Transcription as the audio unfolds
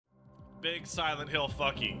Big Silent Hill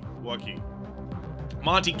fucky. Wookie.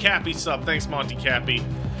 Monty Cappy sub. Thanks, Monty Cappy.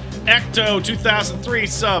 Ecto 2003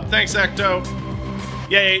 sub. Thanks, Ecto.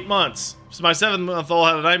 Yay, 8 months. So my 7-month-old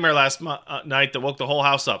had a nightmare last night that woke the whole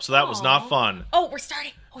house up, so that was not fun. Oh, we're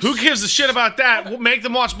starting. Oh, who gives a shit about that? We'll make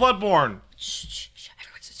them watch Bloodborne. Shh, shh, shh.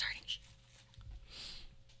 Everyone's starting. Shh.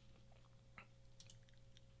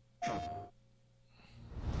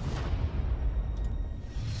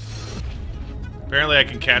 Apparently I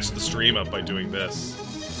can catch the stream up by doing this.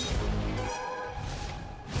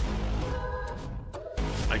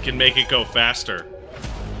 I can make it go faster.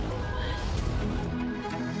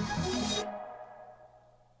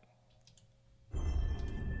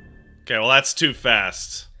 Okay, well that's too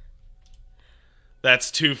fast.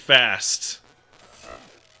 That's too fast.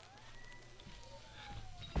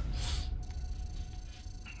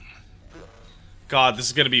 God, this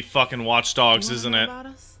is gonna be fucking Watch Dogs, isn't it?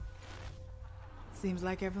 Seems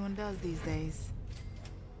like everyone does these days.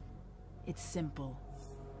 It's simple.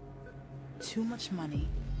 Too much money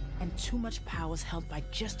and too much power is held by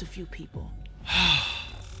just a few people.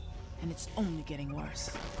 And it's only getting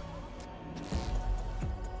worse.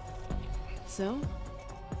 So,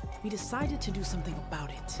 we decided to do something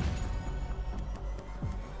about it.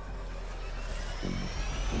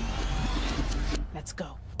 Let's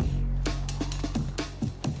go.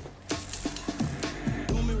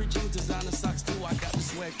 Designer socks too, I got the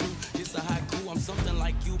swag crew. It's a haiku, I'm something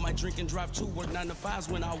like you. My drink and drive too, work 9 to 5s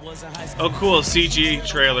when I was in high school. Oh cool, CG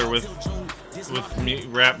trailer with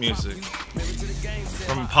rap music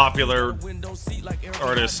from a popular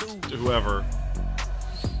artist, whoever.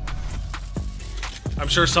 I'm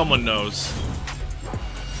sure someone knows.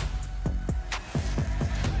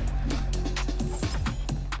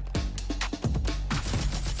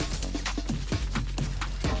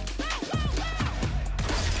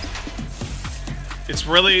 It's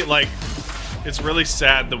really, like, it's really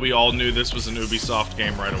sad that we all knew this was an Ubisoft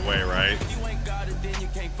game right away, right?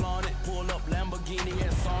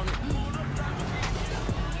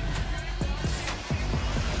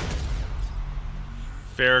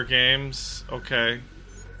 Fair games, okay.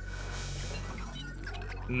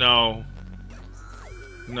 No.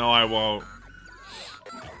 No, I won't.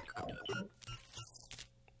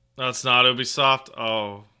 No, it's not Ubisoft?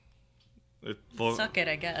 Oh. Suck it,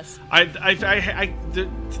 I guess.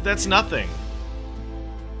 That's nothing.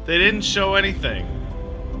 They didn't show anything.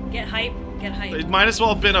 Get hype, get hype. It might as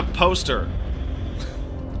well have been a poster.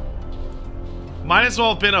 Might as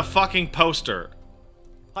well have been a fucking poster.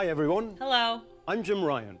 Hi everyone. Hello. I'm Jim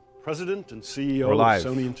Ryan, President and CEO We're live.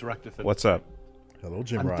 of Sony Interactive. What's up? Hello,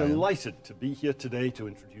 Jim I'm Ryan. delighted to be here today to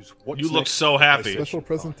introduce what's You look next so happy. Special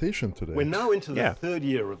presentation today. We're now into the third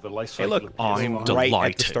year of the life Hey, cycle look, of I'm PS5. right at the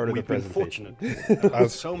delighted. start of the We've been presentation. fortunate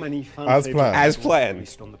with so many fan as favorite planned. As titles planned.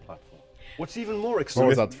 released on the platform. What's even more What exciting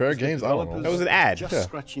was that, fair is the games? I don't know. developers That was an ad. just Yeah.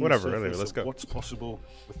 scratching Whatever, the anyway, surface let's of go. what's possible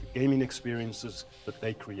with the gaming experiences that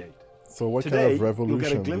they create. So what Today, kind of you'll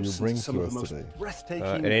get a revolution do you glimpse bring into some to of the us most today?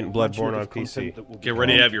 breathtaking It ain't Bloodborne on imaginative PC. content that will be Get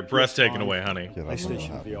ready to on have your breath taken PS5 away, honey. Yeah, that's not PlayStation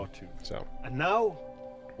happening. VR 2. So, And now,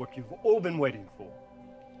 what you've all been waiting for.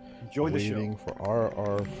 Enjoy the Waiting show. for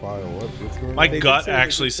RR file. What's going My on? gut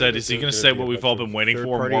actually said, is he going to say what we've all been waiting for,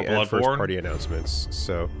 more and first Bloodborne? party announcements.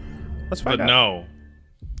 So, let's find But out. no.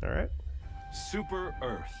 All right. Super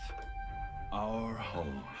Earth, our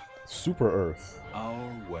home, Super Earth.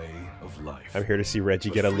 our way of life. I'm here to see Reggie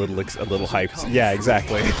get a little hyped. Yeah,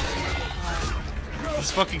 exactly.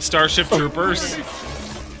 These fucking Starship Troopers.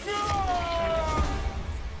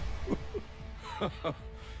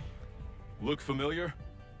 Look familiar?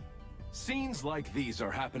 Scenes like these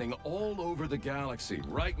are happening all over the galaxy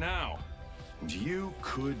right now. And you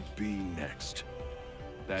could be next.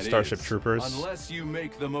 That Starship is, Troopers. Unless you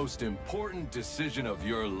make the most important decision of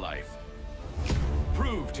your life.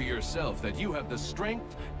 Prove to yourself that you have the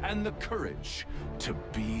strength and the courage to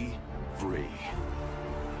be free.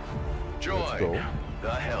 Join the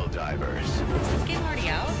Helldivers. Is this game already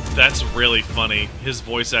out? That's really funny. His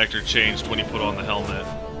voice actor changed when he put on the helmet.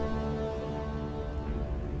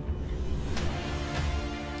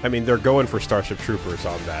 I mean, they're going for Starship Troopers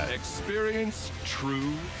on that. Experience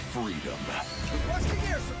true freedom.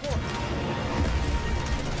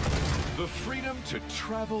 The freedom to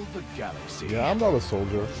travel the galaxy. Yeah, I'm not a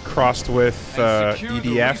soldier. Crossed with And secure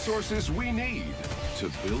the EDF. resources we need to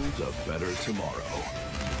build a better tomorrow.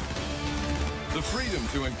 The freedom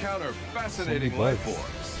to encounter fascinating life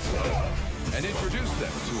forms and introduce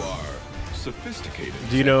them to our sophisticated.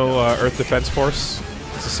 Do you know Earth Defense Force?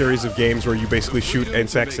 It's a series of games where you basically shoot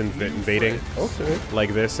insects invading. Okay.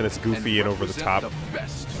 Like this, and it's goofy and over the top. The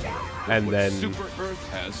best And then Super Earth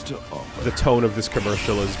has to offer. the tone of this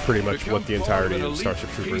commercial is pretty much what the Become part entirety an of elite Starship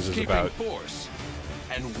Troopers is peacekeeping about. Force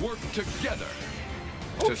and work together.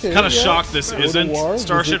 Okay, Kind of yeah. shocked this Go to isn't war,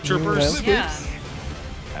 Starship visit new Troopers. landscapes.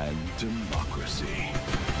 Yeah. And democracy.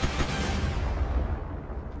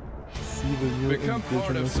 See the new Become part of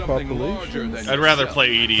indigenous something larger population. than I'd rather yourself. play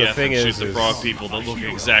EDF The thing and shoot is- the frog people that look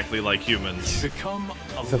exactly like humans. Become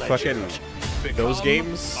a The fucking those Become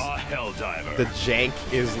games, a helldiver. the jank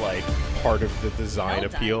is like part of the design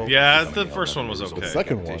Helldiver. appeal. Yeah, the first one was okay. The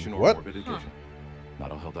second one, Adaptation or what? morbid addiction.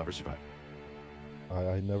 Not all helldiver survive.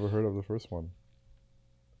 I never heard of the first one.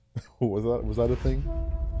 Was that a thing?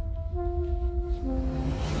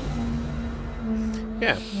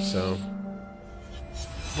 Yeah, so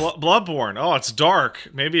Bloodborne. Oh, it's dark.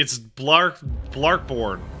 Maybe it's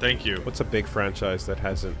Blarkborn. Thank you. what's a big franchise that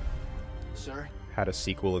hasn't Sir, had a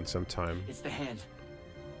sequel in some time? it's the hand.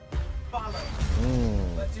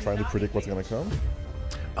 Trying to predict what's gonna come?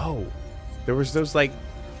 Oh, there was those like.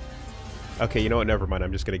 Okay, you know what? Never mind.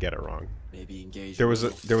 I'm just gonna get it wrong. Maybe engage. There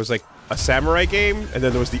was like a samurai game, and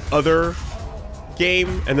then there was the other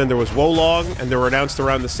game, and then there was Wolong, and they were announced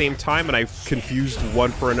around the same time, and I confused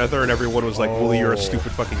one for another, and everyone was like, "Woolie, you're a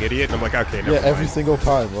stupid fucking idiot," and I'm like, "Okay, never Yeah, mind." every single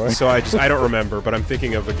time, right? So I don't remember, but I'm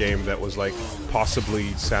thinking of a game that was like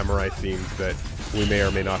possibly samurai themed that we may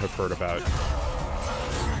or may not have heard about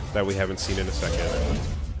that we haven't seen in a second.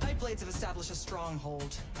 Nightblades have established a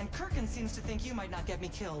stronghold, and Kirkin seems to think you might not get me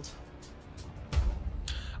killed.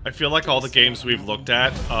 I feel like all the games we've looked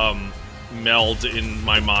at meld in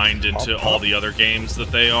my mind into all the other games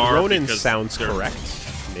that they are. Ronin because sounds they're- correct,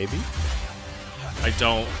 maybe. I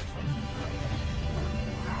don't.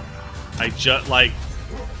 I just like.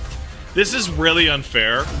 This is really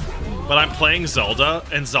unfair, but I'm playing Zelda,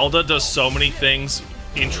 and Zelda does so many things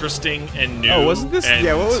interesting and new. Oh, wasn't this? And,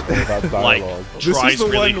 Yeah, what was? That like dialogue. This tries is the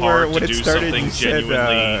really one where hard when to it do started, something you said,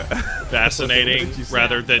 genuinely fascinating What did you say?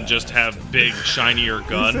 rather than just have big shinier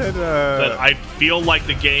gun. said, that I feel like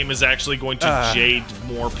the game is actually going to jade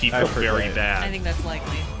more people I very forget. bad. I think that's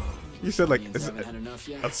likely. You said like Haven't had enough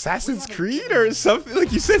yet. Assassin's Creed or something.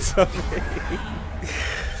 Like you said something.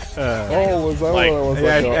 Oh, was that Like- what it was?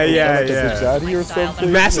 Yeah, Like yeah, a yeah. Dijadi or Like style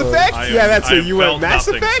something? Mass Or- Effect? I Yeah, that's I it. You went felt Mass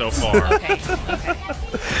nothing Effect so far. Okay, okay.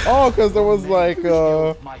 Oh, because there was like,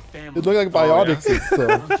 My family. it looked like biotics and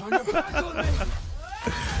stuff. Turn your back on me.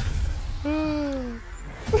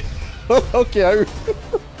 Okay,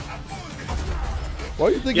 why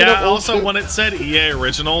are you thinking Yeah, of old also shit? when it said EA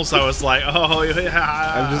Originals, I was like, oh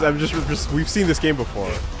yeah. I'm just. We've seen this game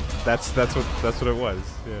before. That's what it was.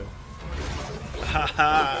 Yeah.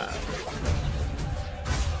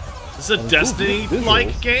 This is a Destiny-like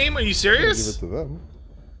visuals. game? Are you Give serious? it to them.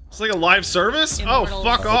 It's like a live service? Immortals- Oh,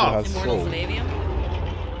 fuck it off. has Immortals soul. of Avium?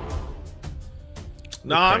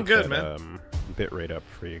 No, I'm Crank good, that, man. Bit rate up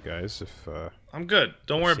for you guys if I'm good.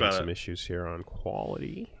 Don't worry seeing about some it. issues here on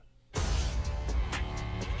quality.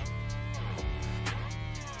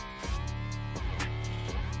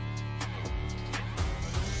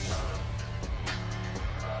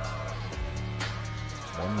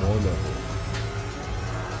 One more level.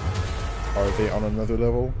 Are they on another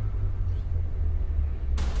level?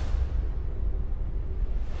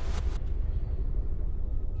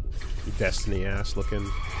 Destiny ass looking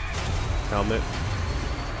helmet.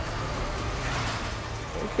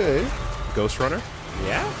 Okay. Ghost Runner?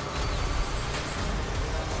 Yeah.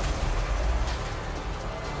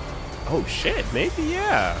 Oh shit, maybe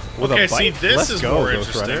yeah. With Okay, a see, bike? this Let's is go, more Ghost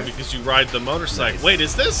interesting Runner. because you ride the motorcycle. Nice. Wait,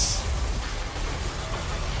 is this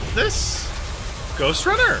Ghost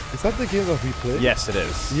Runner? Is that the game that we played? Yes, it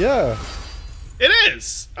is. Yeah. It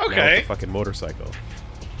is. Now with Okay. the fucking motorcycle.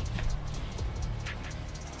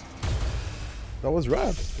 That was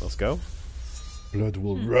rad. Let's go. Blood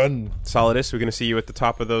will run. Solidus, we're gonna see you at the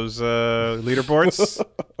top of those leaderboards.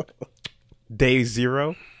 Day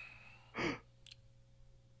 0.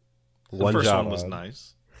 The One first job. one was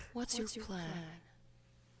nice. What's your plan?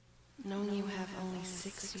 Knowing you have only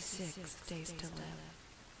 66 days to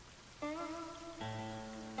live.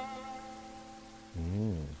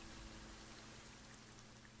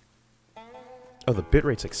 Oh, the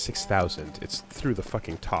bitrate's like 6,000. It's through the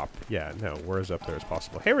fucking top. Yeah, no, we're as up there as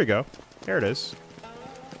possible. Here we go. Here it is.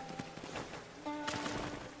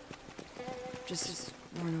 Just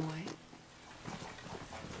run away.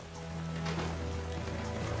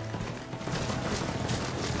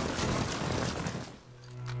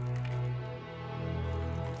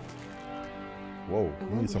 Whoa, It we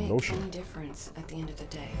need won't some make lotion. any difference at the end of the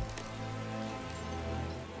day.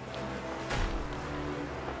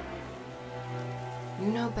 You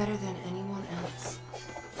know better than anyone else.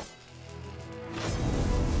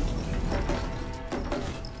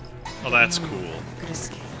 Oh, that's cool. Good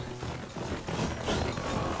escape.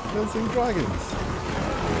 Dancing dragons.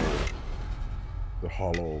 The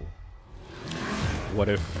Hollow. What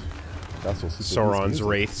if That's what Sauron's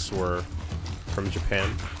wraiths were from Japan?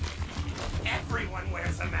 Everyone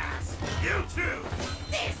wears a mask. You too.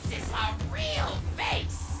 This is a real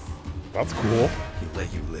face. That's cool. He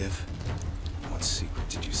let you live? What secret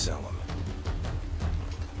did you sell him?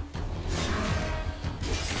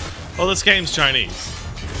 Oh, this game's Chinese.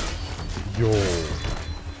 Yo.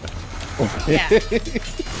 Okay. Yeah.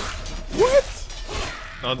 What?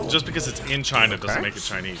 No, just because it's in China doesn't make it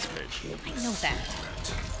Chinese, Paige. I know that.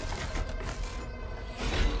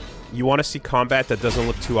 You want to see combat that doesn't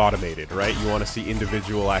look too automated, right? You want to see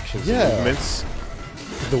individual actions and movements.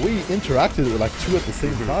 The way he interacted with like two at the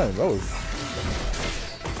same time, that was...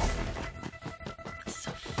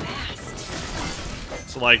 So fast.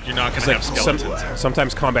 So, like, you're not gonna have skeletons.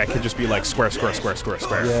 Sometimes combat can just be like square, square, square, square,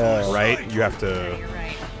 square. Yeah. Right? You have to You're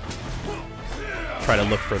right. try to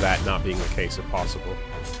look for that not being the case if possible.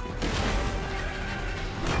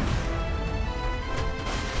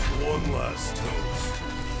 One last toast.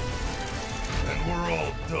 And we're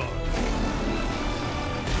all done.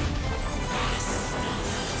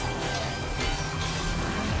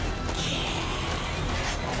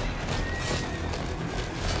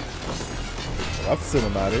 That's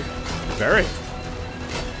cinematic. Very.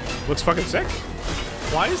 Looks fucking sick.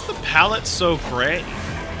 Why is the palette so gray? Is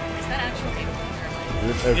that actual game?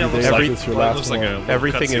 Every Yeah, day looks is your well, it last looks like one. a-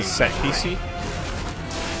 Everything is cutscene. set piecey.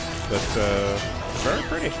 But very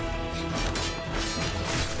pretty.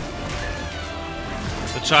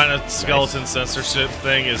 The China skeleton censorship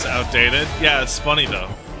thing is outdated. Yeah, it's funny though.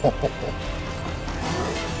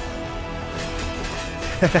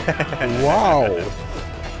 Wow.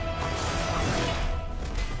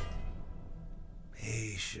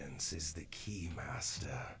 Patience is the key, Master.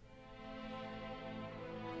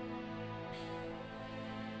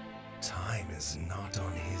 Time is not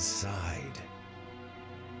on his side.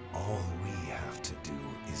 All we have to do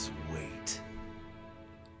is wait.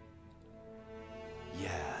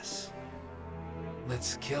 Yes.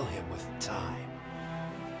 Let's kill him with time.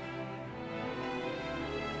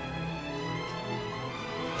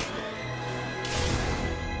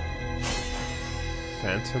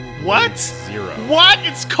 Phantom Blade What? Zero. What?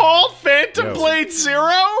 It's called Phantom Yo. Blade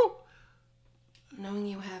Zero? Knowing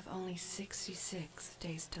you have only 66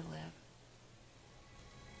 days to live.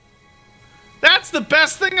 That's the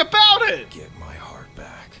best thing about it. Get my heart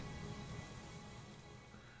back.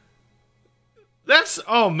 That's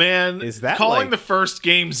man. Is that calling like the first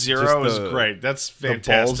game Zero just is great? That's The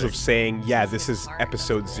fantastic. balls of saying, yeah, this is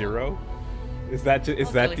episode 0. Is that really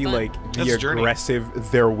the fun. like the That's Journey.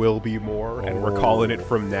 aggressive there will be more and we're calling it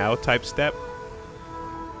from now type step?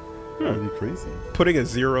 That'd be crazy. Putting a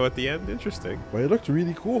 0 at the end, interesting. But it looked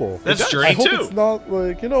really cool. That's I Journey hope too. it's not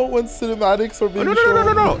like, you know, when cinematics are Oh, being no.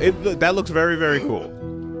 shown. That looks very, very cool.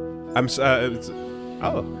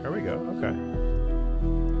 Oh, there we go. Okay.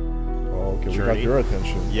 Oh, okay, we got Journey. your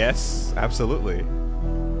attention. Yes, absolutely.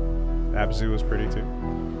 Abzu was pretty too.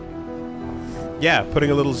 Yeah, putting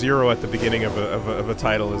a little 0 at the beginning of a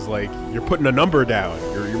title is like you're putting a number down.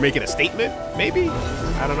 You're making a statement, maybe.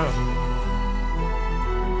 I don't know.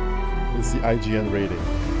 It's the IGN rating.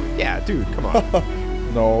 Yeah, dude, come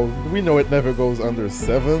on. No, we know it never goes under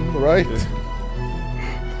 7, right?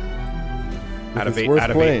 Out of it's 8 worth out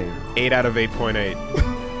of playing. 8 out of 8.8.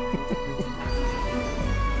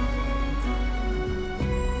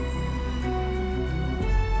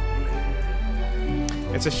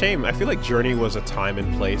 It's a shame. I feel like Journey was a time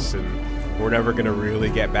and place, and we're never gonna really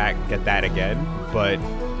get that again. But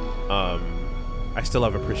I still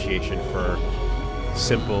have appreciation for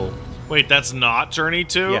simple. Wait, that's not Journey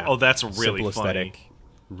 2? Yeah, Oh, that's really simple funny. aesthetic,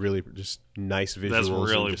 really just nice visuals. That's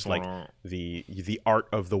really and just like fun. the art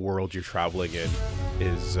of the world you're traveling in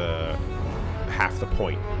is half the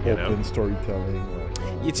point. You know? Open storytelling.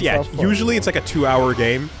 It's not fun, usually you it's like a 2-hour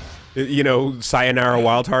game. You know, Sayonara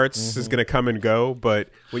Wild Hearts is gonna come and go, but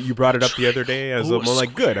when you brought it up the other day, I was more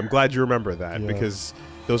like, good. I'm glad you remember that because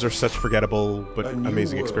those are such forgettable but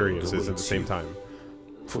amazing experiences at the same time.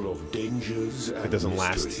 Full of dangers and It doesn't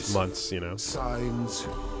mysteries, last months, you know. signs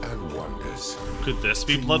and wonders. Could this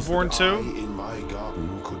be Things Bloodborne that 2? I in my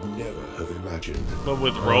garden could never have imagined. But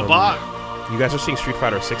with robot? You guys are seeing Street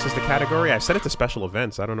Fighter 6 as the category? I set it to special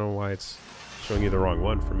events. I don't know why it's showing you the wrong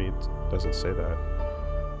one. For me, it doesn't say that.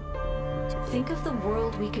 Think of the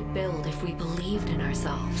world we could build if we believed in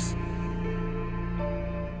ourselves.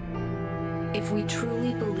 If we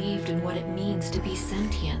truly believed in what it means to be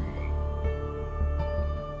sentient.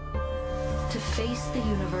 To face the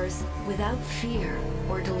universe without fear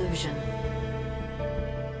or delusion.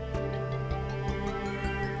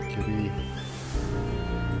 Kitty.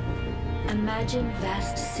 Imagine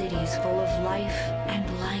vast cities full of life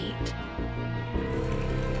and light.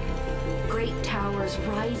 Great towers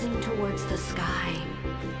rising towards the sky.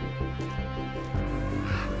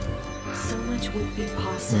 So much would be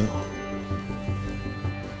possible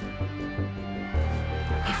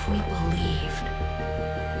if we believed,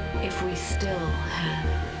 if we still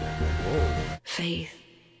had faith.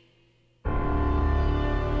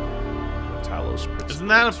 Talos Prince. Isn't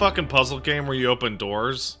that a fucking puzzle game where you open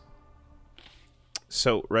doors?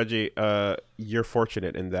 So, Reggie, you're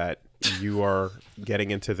fortunate in that you are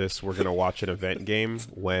getting into this. We're going to watch an event game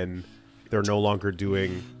when they're no longer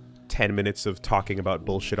doing 10 minutes of talking about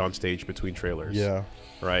bullshit on stage between trailers. Yeah.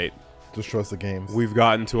 Right? Just trust the games. We've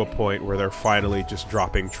gotten to a point where they're finally just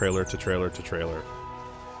dropping trailer to trailer to trailer.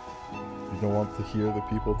 You don't want to hear the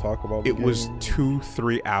people talk about the It was game?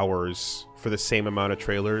 2-3 hours for the same amount of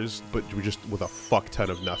trailers, but just with a fuck ton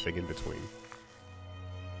of nothing in between.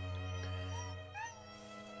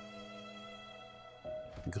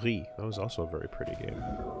 Gris. That was also a very pretty game.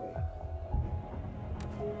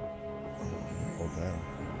 Oh, damn.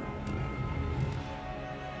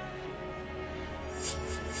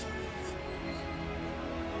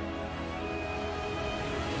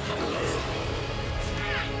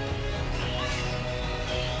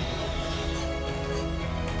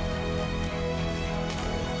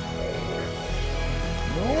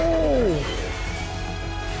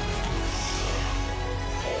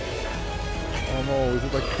 Oh no, is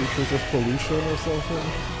it like Creatures of Pollution or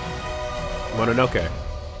something? Mononoke.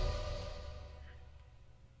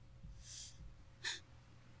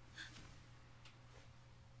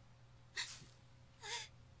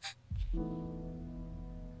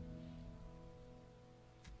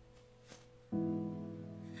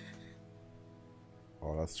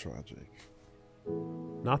 Oh, that's tragic.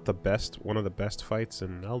 Not the best, one of the best fights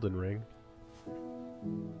in Elden Ring.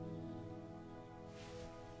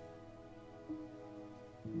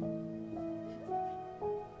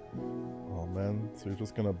 Oh man, so you're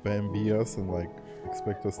just gonna Bambi us and like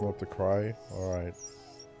expect us not to cry? Alright.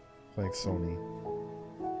 Thanks, Sony.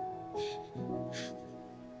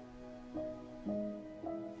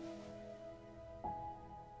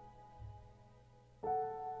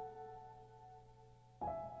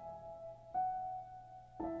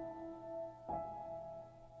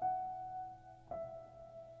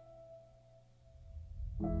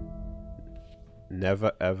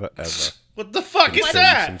 Never, ever, ever. What the fuck is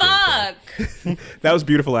that? Fuck! That was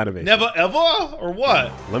beautiful animation. Never ever? Or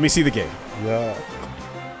what? Let me see the game. Yeah.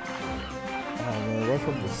 Oh man, right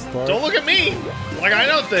from the start. Don't look at me! Like I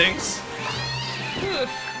know things.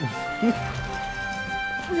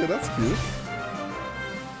 Yeah, that's cute.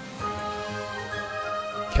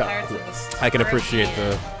 I can appreciate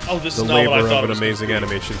the, this the is not what I labor thought of it an was amazing gonna be.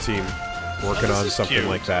 animation team working this on is something cute.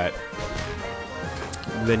 like that.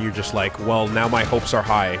 Then you're just like, well, now my hopes are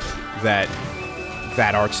high that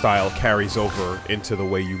that art style carries over into the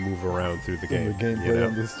way you move around through the game. The gameplay you know?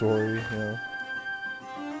 and the story, yeah.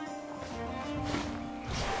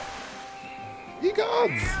 Ye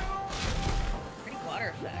gods! Pretty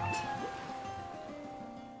water effect.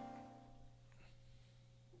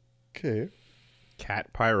 Okay.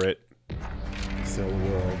 Cat pirate. So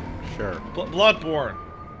world. Sure. Bloodborne.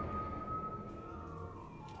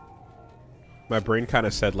 My brain kind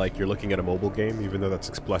of said, like, you're looking at a mobile game, even though that's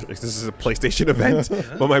this is a PlayStation event.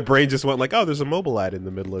 But my brain just went like, oh, there's a mobile ad in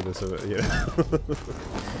the middle of this event. Yeah.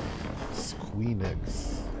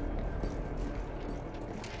 Squeenix.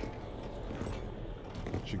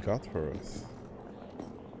 What you got for us?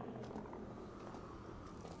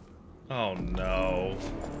 Oh no.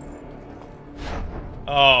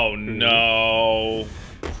 Oh no.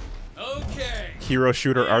 Okay. Hero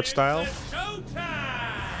shooter art style.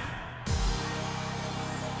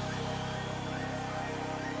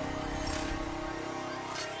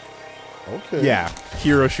 Okay. Yeah,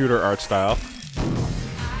 hero shooter art style.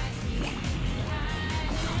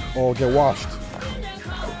 Oh, get washed.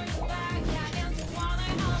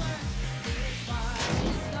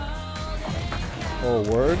 Oh,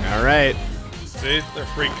 word. All right. See, they're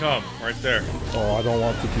free cum right there. Oh, I don't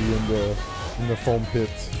want to be in the foam pit.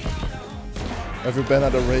 Ever been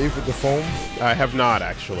at a rave with the foam? I have not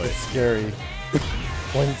actually. It's scary.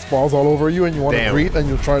 When it spawns all over you and you want to Damn. breathe and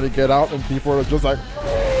you're trying to get out and people are just like,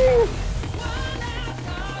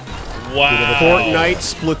 Wow. Fortnite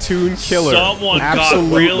Splatoon killer. Someone Absolutely.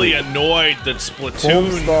 got really annoyed that foam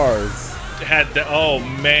Splatoon stars. had the. Oh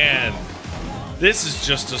man. This is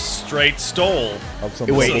just a straight stole.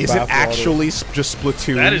 Wait, is it actually just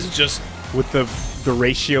Splatoon? That is just with the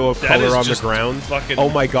ratio of that color is on the just ground. fucking Oh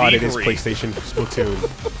my god, it is thievery. PlayStation Splatoon.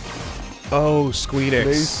 Oh, Squeenix.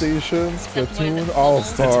 PlayStation, Splatoon,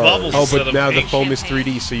 All-Stars. bubbles. Oh, instead but of now the pink. foam is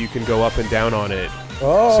 3D, so you can go up and down on it.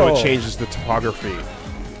 Oh. So it changes the topography.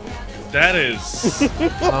 That is.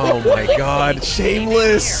 Oh my god,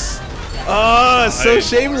 shameless! Ah, so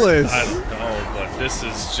shameless! I don't know, but this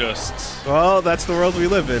is just. Well, that's the world we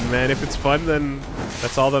live in, man. If it's fun, then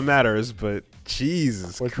that's all that matters, but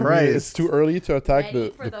Jesus What, you mean Christ. it's too early to attack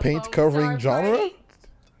the paint covering genre?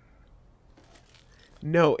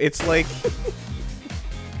 No, it's like...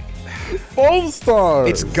 Foam Stars!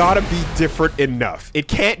 It's gotta be different enough. It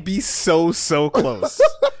can't be so close.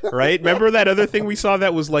 Right? Remember that other thing we saw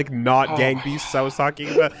that was like not Gang Beasts I was talking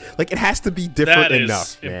about? Like, it has to be different That is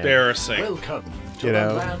enough, man. embarrassing. Welcome to You the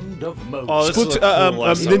know? land of Moses. Oh, this is a cool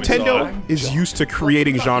last time we saw Nintendo it. is used to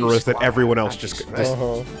creating genres that everyone else just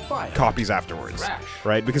copies afterwards,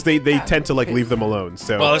 right? Because they tend to like leave them alone.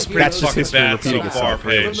 So Well, that's pretty just fucking history bad repeating so far, itself.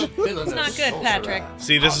 Really. Paige. It's not good, Patrick.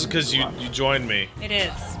 See, this is because you joined me. It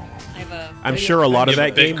is. I have a. I'm sure a lot of You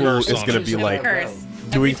have that a big game is curse on going to it. be I have a like curse.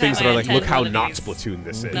 doing Every things time that are I like, attend look how one of not these, Splatoon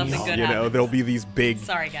this is. nothing good You know, happens. there'll be these big,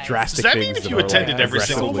 Sorry, guys. drastic Does that things. mean if that you are, attended like, every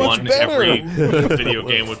single aggressively- one, every video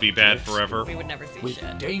game would be bad forever? We would never see With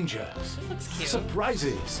shit. dangers, This looks cute.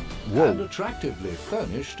 surprises, Whoa. and attractively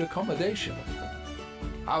furnished accommodation.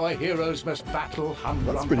 Our heroes must battle That's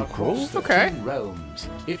Humdrum pretty across cool. the Okay. two realms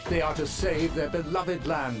if they are to save their beloved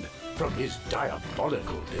land from his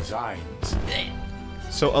diabolical designs.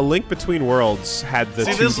 So A Link Between Worlds had the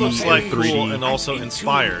See, 2D this looks like and 3D cool and also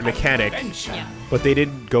inspired. mechanic, Yeah. but they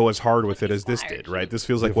didn't go as hard with it as this did, right? This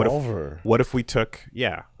feels like Devolver. what if we took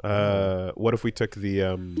what if we took the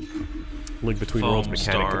Link Between Foam Worlds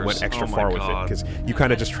mechanic and went stars. extra Oh my far with it, God. because you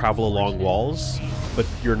kind of just travel along walls, but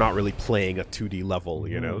you're not really playing a 2D level,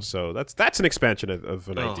 you know. So that's an expansion of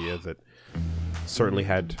an idea that certainly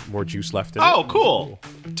had more juice left in it. Oh, cool!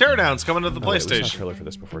 Teardown's coming to the Oh, wait, we saw a PlayStation. trailer for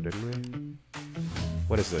this before, didn't we?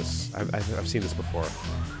 What is this? I've seen this before.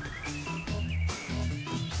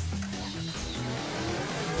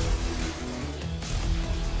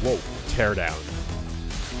 Whoa, Teardown.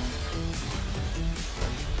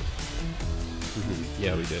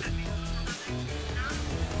 Yeah, we did.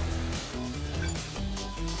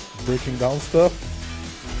 Breaking down stuff.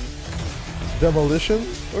 Demolition?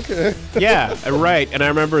 Okay. Yeah, right. And I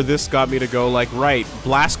remember this got me to go like, right,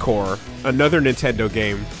 Blast Core, another Nintendo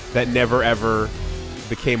game that never ever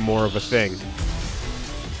became more of a thing.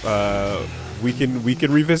 We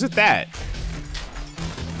can revisit that.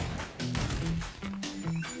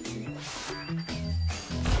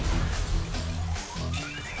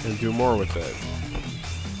 And do more with it.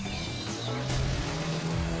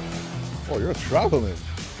 Oh, you're traveling.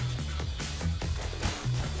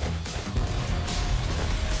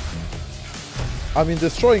 I mean,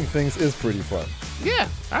 destroying things is pretty fun. Yeah,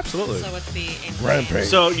 absolutely. So what's the Rampage.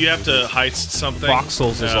 So you have to heist something.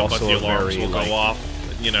 Voxels is but also the a alarms very, will like, go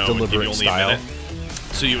off. You know, and give you deliberate only style. a minute.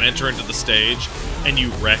 So you enter into the stage and you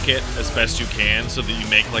wreck it as best you can, so that you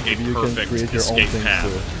make like a You can perfect create your own escape things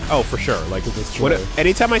path. Oh, for sure. Like, destroy.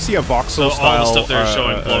 anytime I see a voxel So all style the stuff they're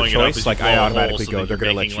showing blowing it up choice, is like you I blow a automatically hole so go, that they're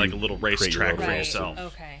you're gonna let making, you like a little create your racetrack own for thing. yourself.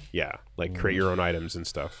 Okay. Yeah, like create your own items and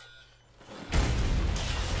stuff.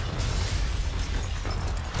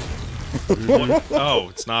 Oh,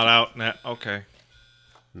 it's not out now. Okay.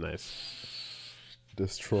 Nice.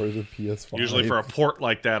 Destroy the PS5. Usually for a port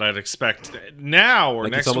like that, I'd expect now or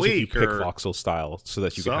Like, next it's almost week like you pick or voxel style so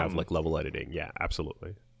that you can have something. like level editing. Yeah,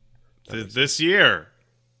 absolutely. This year.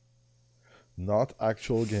 Not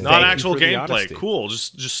actual game. Not actual for the gameplay. honesty. Cool.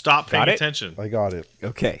 Just stop paying Got it? attention. I got it.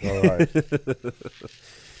 Okay. All right.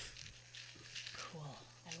 Cool.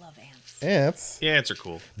 I love ants. Ants. Yeah, ants are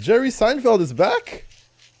cool. Jerry Seinfeld is back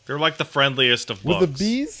They're like the friendliest of with bugs. the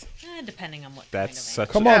bees. Depending on what That's such.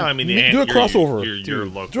 Come Yeah, on, I mean, the do ant, a you're- crossover. you're Do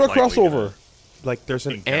a likely crossover. Like, there's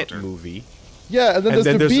an Encounter. ant movie. Yeah, and then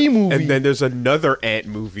there's the bee movie. and then there's another ant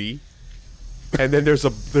movie, and then there's a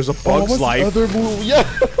Oh, Bug's what's the Life, other movie? Yeah.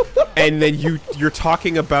 and then you're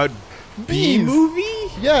talking about Bee Bees.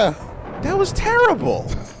 movie. Yeah. That was terrible.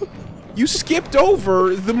 You skipped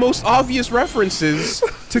over the most obvious references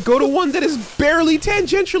to go to one that is barely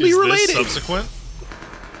tangentially Is related. this subsequent?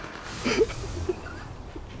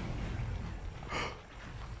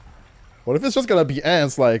 What if it's just gonna be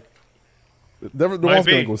ants? Like, no Might one's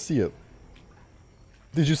gonna be. go see it.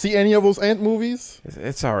 Did you see any of those ant movies?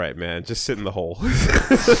 It's all right, man. Just sit in the hole.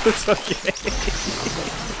 It's okay.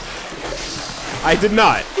 I did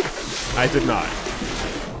not. I did not.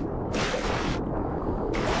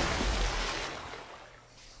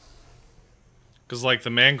 Because like the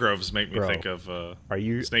mangroves make me Bro, think of are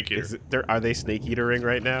you Snake Eater. Are they Snake Eatering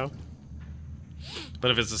right now?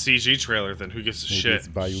 But if it's a CG trailer, then who gives a shit? It's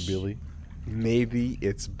Bayou Billy. Maybe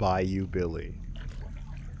it's Bayou Billy.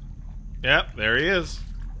 Yep, there he is.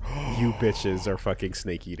 You bitches are fucking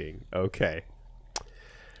snake eating. Okay.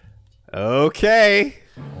 Okay.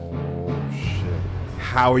 Oh shit.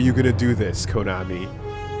 How are you gonna do this, Konami?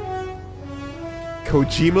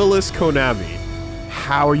 Kojima-less Konami.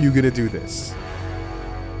 How are you gonna do this?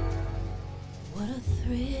 What a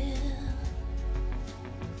thrill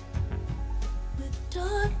with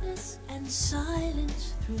darkness and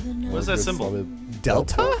silence through the night. What's that symbol?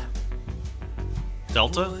 Delta?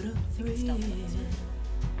 Delta?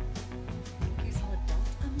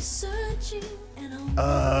 I'm searching and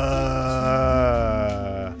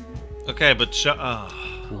Okay, but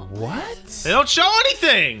what? They don't show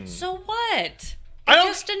anything. So what? I They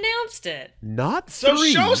just announced it. Not So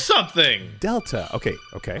 3. show something. Delta. Okay,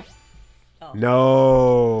 okay. Oh.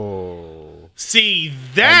 No. See I'm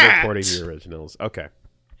that? recording the originals. Okay.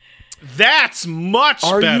 That's much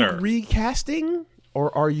better. Are you recasting,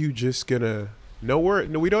 or are you just gonna? No,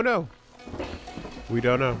 we don't know. We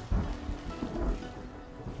don't know.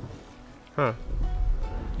 Huh.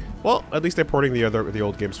 Well, at least they're porting the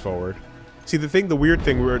old games forward. See, the weird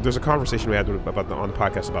thing, there's a conversation we had about on the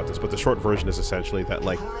podcast about this, but the short version is essentially that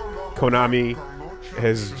like Konami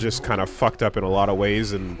has just kind of fucked up in a lot of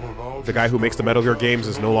ways, and the guy who makes the Metal Gear games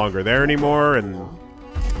is no longer there anymore, and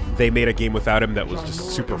they made a game without him that was just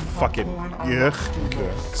super fucking yuck.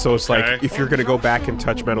 Okay. So it's like, if you're gonna go back and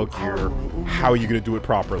touch Metal Gear, how are you gonna do it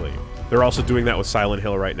properly? They're also doing that with Silent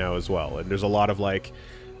Hill right now as well, and there's a lot of like,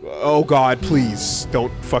 oh god, please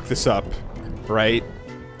don't fuck this up, right?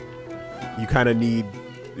 You kind of need,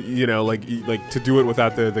 you know, like to do it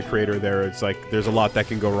without the creator there. It's like there's a lot that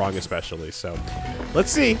can go wrong, especially. So, let's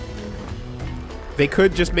see. They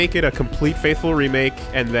could just make it a complete faithful remake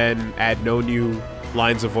and then add no new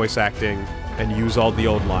lines of voice acting and use all the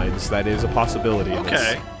old lines. That is a possibility.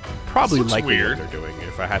 Okay. Probably This looks likely weird. what they're doing,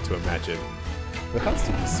 if I had to imagine. There has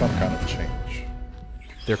to be some kind of change.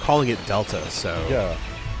 They're calling it Delta, so Yeah.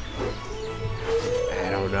 I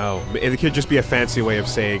don't know. It could just be a fancy way of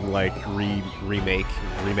saying like remake,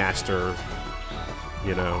 remaster,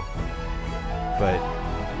 you know. But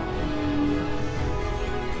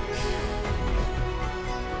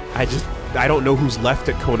I don't know who's left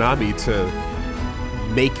at Konami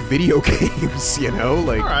to make video games, you know?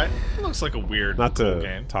 Like, All right. Looks like a weird not cool to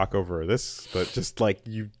game. talk over this, but just like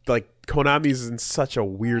Konami's in such a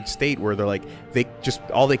weird state where they're like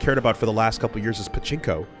all they cared about for the last couple of years is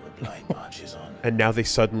pachinko. And now they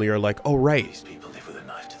suddenly are like, oh right,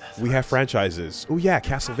 we have franchises. Oh yeah,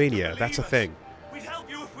 Castlevania, that's a thing. We'd help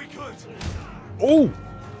you if we could. Oh!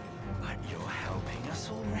 But you're helping us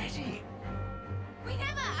already. We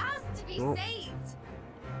never asked to be Oh. saved.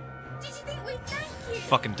 Did you think we'd thank you?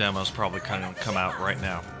 Fucking demo's probably gonna come out right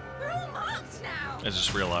now. We're all marked now. I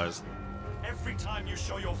just realized. Every time you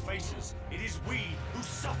show your faces, it is we who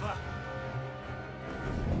suffer.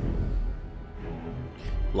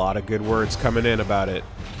 A lot of good words coming in about it.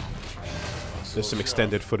 There's some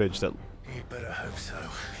extended footage that You better hope so.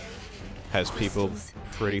 has people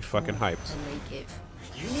pretty fucking hyped.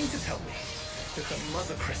 You mean to tell me that the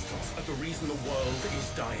mother crystals are the reason the world is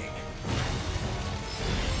dying?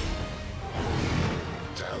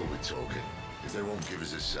 To hell with talking. If they won't give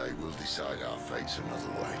us a say, we'll decide our fates another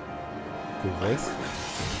way. Good voice.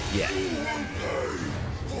 Yeah.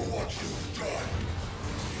 For what you've done.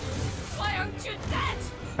 Why aren't you dead?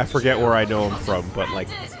 I forget where I know him from, but like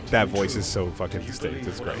that voice is so fucking distinct.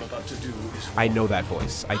 It's great. I know that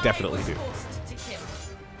voice. I definitely do. To kill.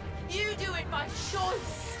 You do it by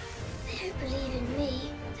choice. They don't believe in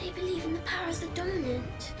me. They believe in the power of the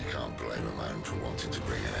dominant. You can't blame a man for wanting to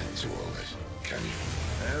bring an end to all this, can you?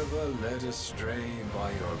 Ever led astray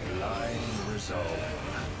by your blind resolve.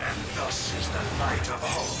 And thus is the light of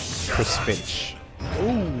hope. Chris Finch.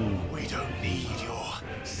 Ooh. We don't need your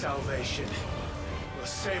salvation. We'll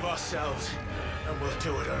save ourselves, and we'll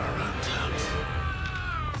do it on our own terms.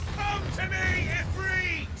 Come to me,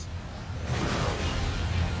 Ifrit!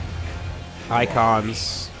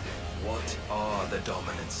 Icons. What are the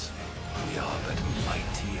dominants? We are but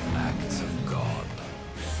mighty acts of God.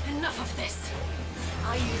 Enough of this.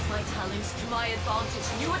 I use my talents to my advantage,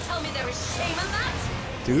 and you would tell me there is shame in that?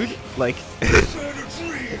 Dude, like Said a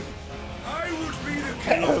dream. I would be the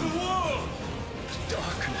king of the world.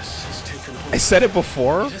 Darkness has taken hold. I said it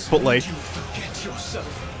before, but like You forget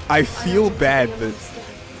yourself. I feel bad that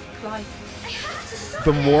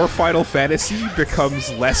the more Final Fantasy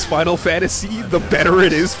becomes less Final Fantasy, the better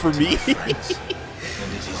it is for me.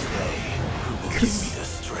 Because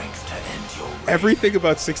everything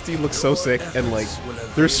about 16 looks so sick, and like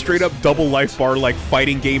there's straight up double life bar like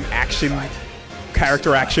fighting game action,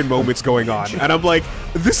 character action moments going on, and I'm like,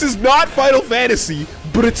 this is not Final Fantasy,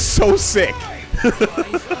 but it's so sick.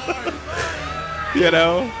 You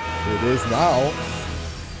know? It is now.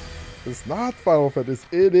 It's not Final Fantasy.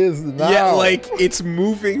 It is now. Yeah, like it's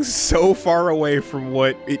moving so far away from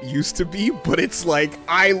what it used to be, but it's like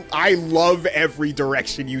I love every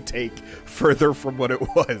direction you take further from what it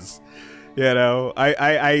was. You know,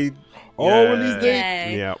 release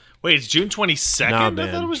date. Yeah. Wait, it's June 22nd? Nah, I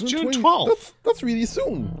man. thought it was June 12th. That's really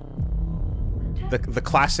soon. The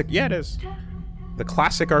classic, yeah, it is. The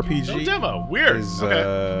classic RPG No demo. Weird. is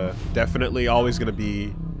Okay. definitely always going to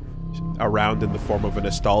be around in the form of a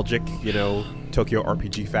nostalgic, you know, Tokyo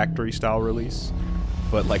RPG Factory style release.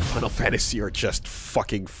 But like Final Fantasy are just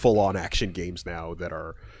fucking full-on action games now that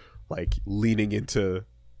are like leaning into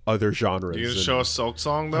other genres. You gonna show us Silk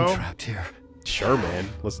Song though? I'm trapped here. Sure, man.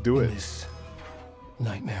 Let's do it. This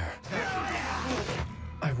nightmare.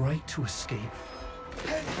 I write to escape.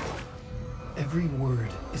 Every word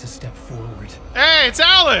is a step forward. Hey, it's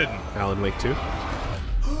Alan! Alan Wake 2.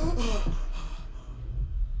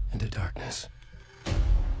 Into darkness.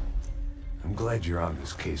 I'm glad you're on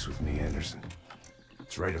this case with me, Anderson.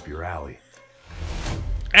 It's right up your alley.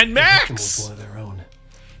 And The victim Max! was one of their own.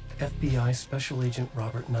 FBI Special Agent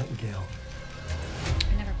Robert Nightingale.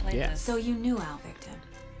 I never played Yeah. this. So you knew Al Victor.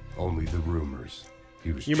 Only the rumors.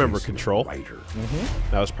 He was You remember chasing a Control? writer.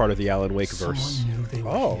 That was part of the Alan Wake verse. Someone knew they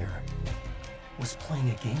were here. Was playing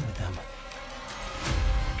a game with them.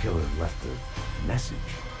 Killer left a message.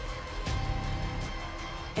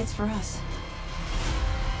 It's for us.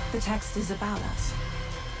 The text is about us.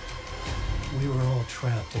 We were all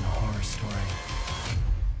trapped in a horror story.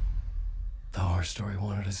 The horror story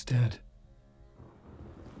wanted us dead.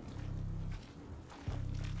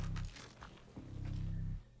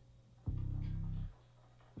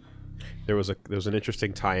 There was an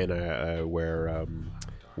interesting tie-in where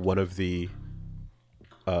one of the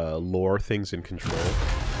lore things in Control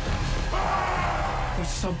There's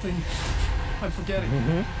something I'm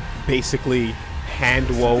forgetting. basically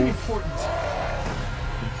hand-wove Important.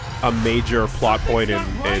 a major plot point in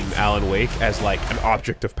Alan Wake as like an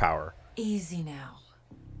object of power. Easy now.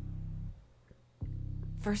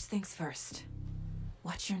 First things first.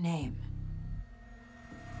 What's your name?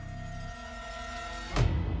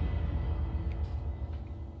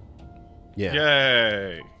 Yeah.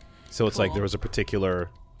 Yay. So it's like there was a particular.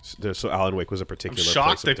 So Alan Wake was a particular.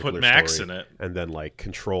 shocked place, a they put particular Max story, in it. And then like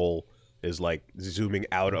Control is like zooming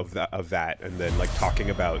out of that, and then like talking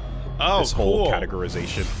about this whole cool.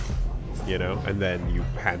 categorization. You know, and then you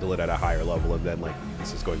handle it at a higher level, and then like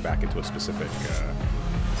this is going back into a specific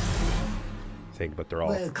thing, but they're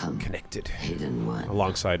all connected. Hidden one.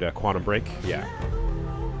 Alongside Quantum Break, yeah.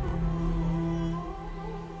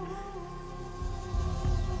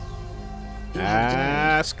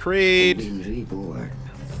 Ass Creed.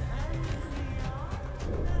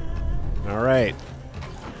 All right.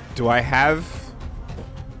 Do I have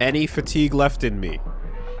any fatigue left in me?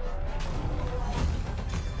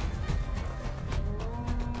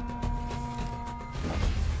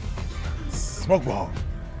 Smoke bomb.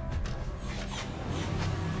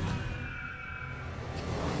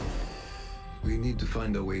 We need to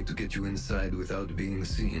find a way to get you inside without being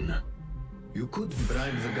seen. You could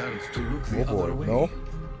bribe the guards to look the other way. No?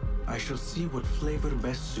 I shall see what flavor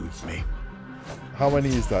best suits me. How many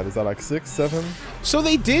is that? Is that like 6, 7? So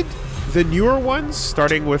they did the newer ones,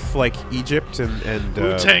 starting with like Egypt and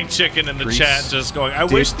Wu-Tang Chicken in the Greece chat just going, I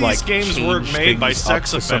did, wish these like, games weren't change made by things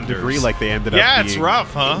sex up to some offenders. degree, like they ended up Yeah, being, it's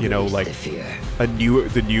rough, huh? You know, like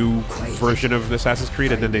the new version of Assassin's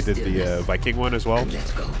Creed, and then they did the Viking one as well.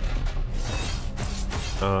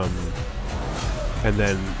 And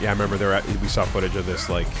then yeah, I remember we saw footage of this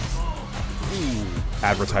like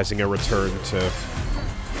advertising a return to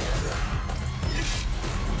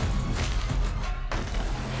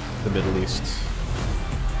the Middle East.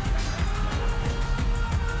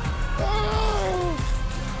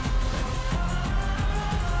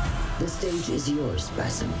 The stage is yours,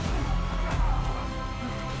 Basim.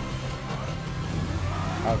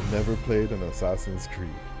 I've never played an Assassin's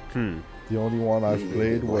Creed. The only one I've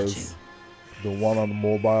played was the one on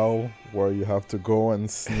mobile where you have to go and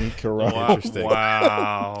sneak around. Wow. Interesting.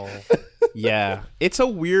 Wow. Yeah, it's a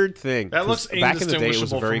weird thing. That 'cause looks back in the day, it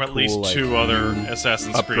was a indistinguishable very from at least cool, like, 2 other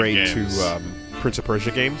Assassin's upgrade Creed games. to Prince of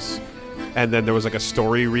Persia games, and then there was like a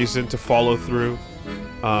story reason to follow through,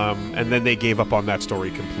 and then they gave up on that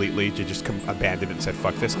story completely. They just abandoned it and said,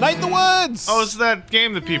 "Fuck this, Night in the Woods." Oh, it's that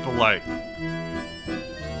game that people like.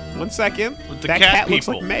 1 second. With the that cat looks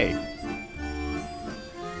people. like May.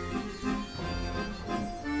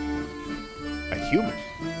 human.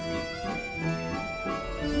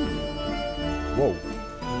 Whoa.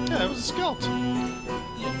 Yeah, that was a skeleton.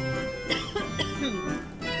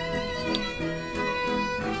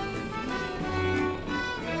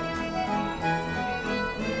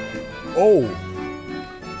 Oh.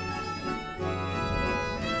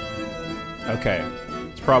 Okay.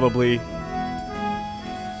 It's probably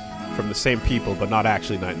from the same people, but not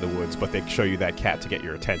actually Night in the Woods, but they show you that cat to get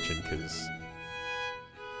your attention, because...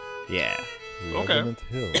 Yeah. Okay.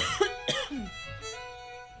 Hill.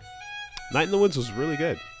 Night in the Woods was really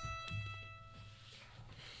good.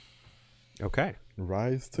 Okay.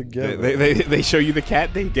 Rise together. They show you the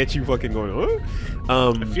cat, they get you fucking going, huh?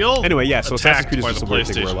 I feel anyway, yeah, so Assassin's Creed is by just a the weird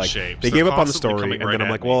thing where, PlayStation like, shapes. they They're gave up on the constantly story, coming and right then I'm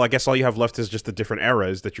at like, me. well, I guess all you have left is just the different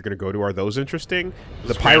eras that you're going to go to. Are those interesting?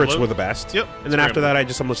 The Scramble pirates it. were the best. Yep. And then after Scramble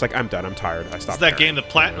that, I'm just like, I'm done, I'm tired, I It's stopped that caring. game that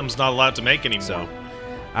Platinum's not allowed to make anymore. So,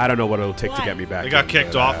 I don't know what it'll take to get me back. They got in,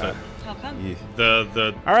 kicked but, off it. How come? Yeah.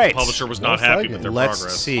 The All right. publisher was not happy with their Let's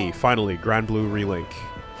progress. see. Finally, Grand Blue Relink.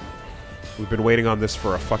 We've been waiting on this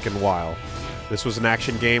for a fucking while. This was an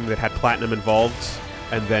action game that had Platinum involved,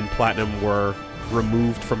 and then Platinum were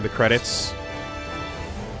removed from the credits.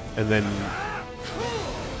 And then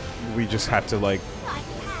we just had to, like,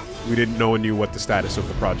 we didn't know and knew what the status of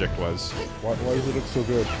the project was. Why does it look so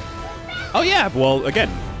good? Oh yeah, well, again,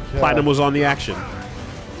 Platinum was on the action.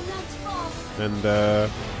 And,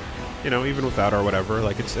 you know, even without or whatever,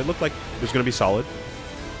 like, it looked like it was going to be solid.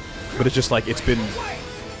 But it's just like, it's been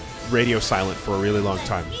radio silent for a really long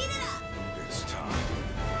time.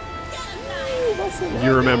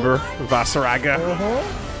 You remember Vasaraga?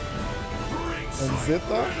 And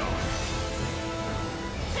Zeta?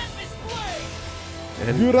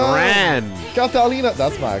 And Duran! Gran! Catalina!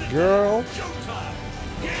 That's my girl.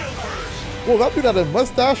 Whoa, that dude had a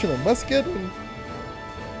mustache and a musket. And...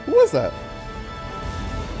 Who was that?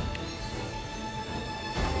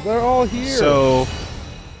 They're all here. So,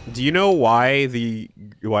 do you know why the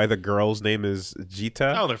girl's name is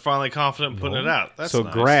Jita? Oh, they're finally confident in putting it out. That's so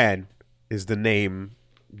nice. Gran is the name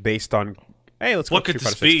based on. Hey, let's go. What could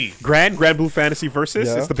this be? Grand Blue Fantasy Versus.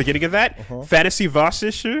 Yeah. It's the beginning of that. Fantasy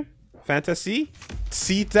Versus. Fantasy.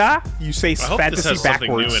 Sita. You say I hope fantasy this has backwards.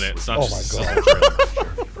 something new in it. It's not Oh just my a God. trailer.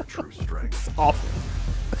 For true strength. It's awful.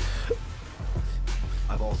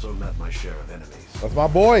 I've also met my share of enemies. That's my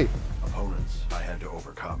boy. Opponents I had to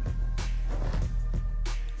overcome.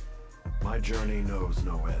 My journey knows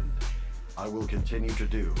no end. I will continue to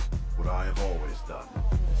do what I have always done.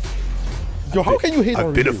 Yo, how can you hate on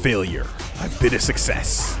I've been a Ryu? failure. I've been a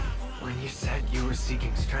success. When you said you were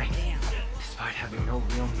seeking strength, despite having no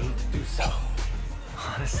real need to do so,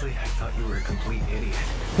 honestly, I thought you were a complete idiot.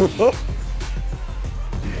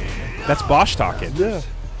 That's Bosch talking. Yeah.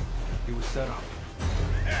 He was set up.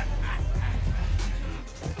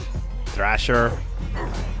 Thrasher.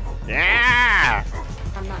 Yeah!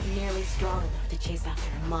 I'm not nearly strong enough to chase after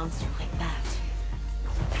a monster like that.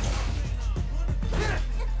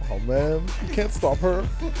 Oh man, you can't stop her.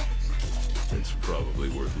 It's probably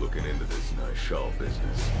worth looking into this nice shawl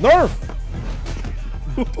business. Nerf!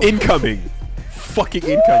 Incoming. Fucking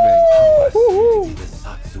incoming. The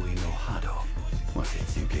Satsui no Hado. Was it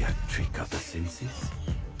simply a trick of the senses?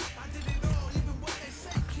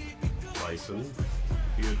 Bison,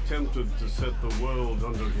 he attempted to set the world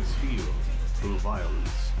under his heel through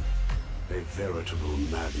violence. A veritable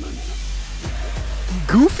madman.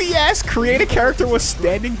 Goofy ass create a character was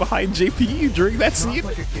standing behind JPU during that scene. Not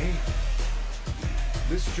like a game.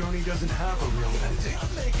 This journey doesn't have a real ending.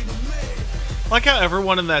 Like how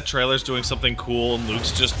everyone in that trailer is doing something cool and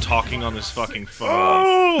Luke's just talking on his fucking phone.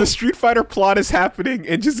 Oh, the Street Fighter plot is happening,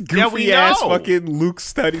 and just Yeah, we goofy ass know. fucking Luke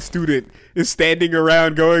study student is standing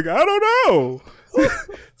around going, I don't know.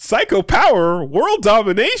 Psycho power, world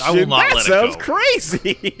domination. I will not That let it sounds go.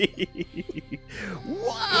 crazy.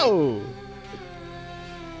 Whoa.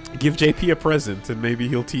 Give JP a present, and maybe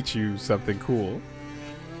he'll teach you something cool.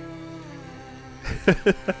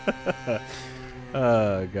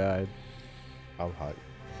 Oh god. I'm hyped.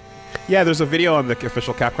 Yeah, there's a video on the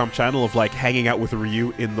official Capcom channel of like hanging out with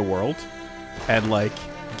Ryu in the world and like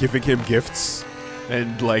giving him gifts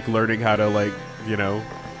and like learning how to like, you know,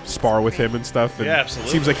 spar with him and stuff. And Yeah,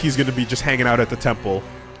 absolutely. Seems like he's gonna be just hanging out at the temple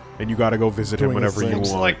and you gotta go visit him Doing his whenever you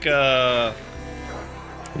thing. want. Looks like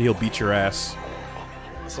And he'll beat your ass.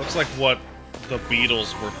 this looks like what the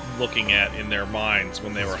Beatles were looking at in their minds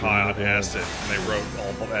when they were high on acid and they wrote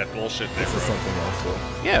all that bullshit they This is wrote. something else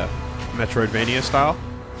though. Yeah. Metroidvania style.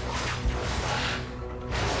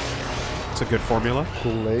 It's a good formula.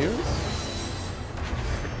 Cool layers.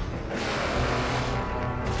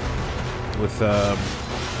 With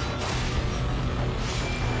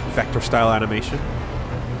vector style animation.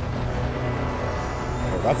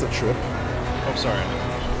 Oh, that's a trip. Oh, sorry.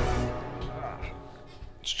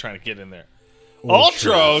 Just trying to get in there.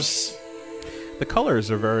 Ultros! The colors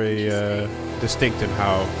are very distinct in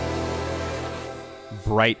how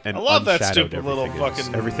bright and I love that unshadowed stupid little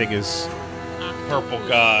fucking everything is. Purple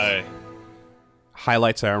guy.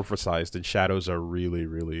 Highlights are emphasized and shadows are really,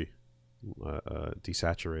 really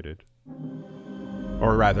desaturated.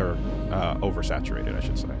 Or rather, oversaturated, I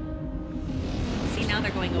should say. See, now they're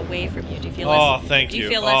going away from you. Do you feel less, thank you. Do you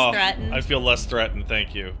feel less threatened? I feel less threatened,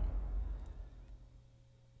 thank you.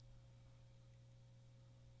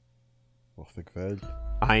 Perfect Welt.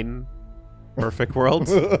 Ein perfect world.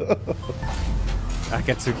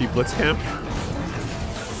 Akatsuki Blitzcamp.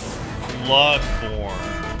 Bloodborne.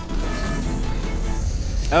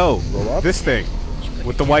 Oh, this thing.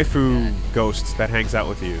 With the waifu ghost that hangs out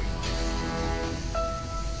with you.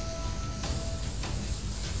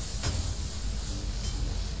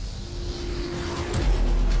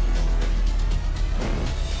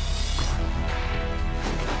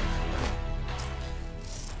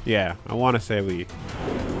 Yeah, I want to say we.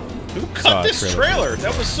 Who cut this trailer?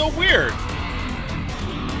 That was so weird.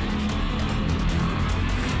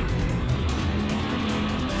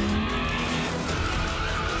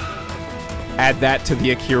 Add that to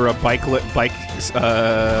the Akira bike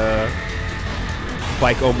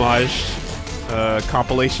homage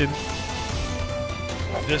compilation.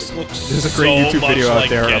 This looks There's a great so YouTube video much out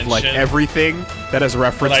there like of like Genshin. everything that has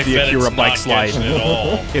referenced the Akira it's bike not slide Genshin at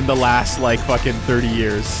all. in the last like fucking 30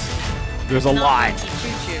 years. There's a lot.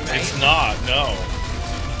 It's not, no.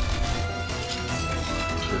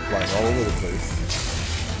 They're flying all over the place.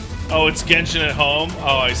 Oh, it's Genshin at home?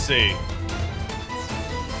 Oh, I see.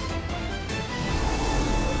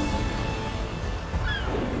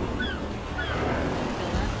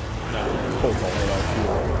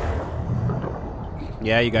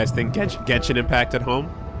 Yeah, you guys think Genshin Impact at home?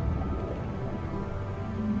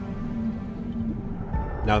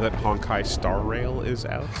 Now that Honkai Star Rail is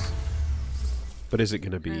out? But is it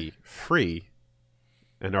going to be free?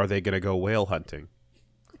 And are they going to go whale hunting?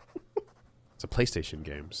 It's a PlayStation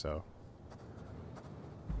game, so...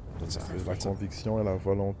 La conviction et la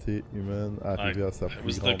volonté humaine arrivée à sa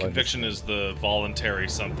plus The grande conviction is the voluntary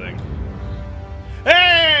something.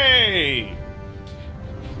 Hey!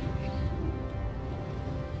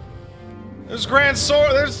 There's Grand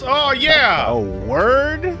Sword. There's yeah. Oh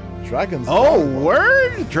word. Dragon's. Dogma.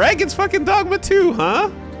 Word. Dragon's fucking Dogma 2, huh?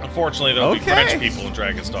 Unfortunately, there'll be French people in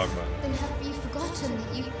Dragon's Dogma. Then have you forgotten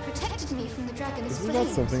that you protected me from the dragon's Isn't that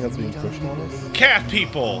something that's being pushed on us? Cat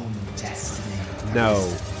people. No.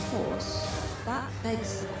 Of course, that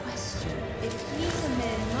begs the question: if he's a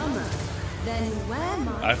mere mummer, then where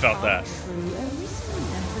might I felt that. true arisen?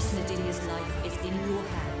 Empress Nadinia's life is in your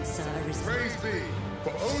hands, Sir Arisen. Praise be,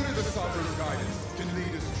 for only the sovereign's guidance can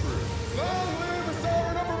lead us true. Long live the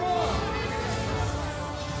sovereign number one!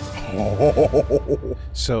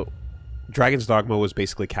 So, Dragon's Dogma was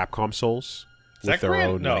basically Capcom Souls with their Korean?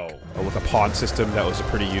 own, No. like, with a pawn system that was a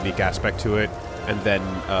pretty unique aspect to it, and then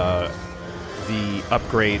the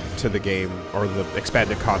upgrade to the game or the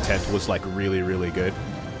expanded content was like really, really good.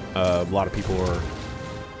 A lot of people were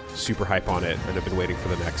super hype on it and have been waiting for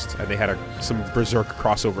the next. And they had some Berserk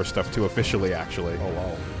crossover stuff too, officially, actually. Oh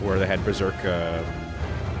wow! Where they had Berserk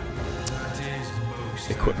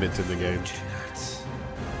equipment in the game.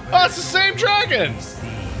 Oh, it's the same dragon.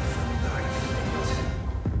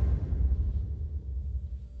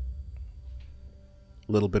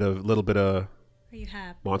 Little bit of You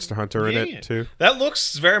have Monster Hunter in it too. That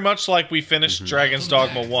looks very much like we finished Dragon's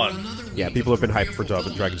Dogma 1. Yeah, people have been hyped for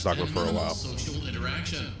Dragon's Dogma for a while.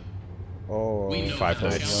 Oh, Five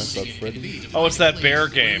Nights. That's ready. Oh, it's that bear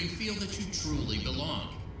game. Feel that you truly belong,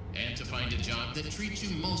 and to find a job that treats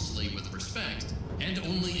you mostly with respect and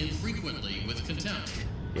only infrequently with contempt.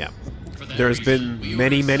 Yeah. There's been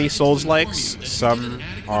many Souls-likes. Some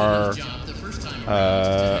are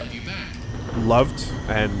loved,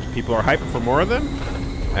 and people are hyped for more of them,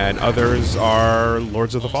 and others are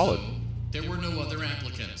Lords of the Fallen. There were no other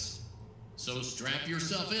applicants. So strap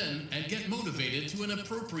yourself in and get motivated to an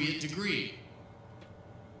appropriate degree.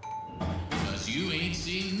 Because you ain't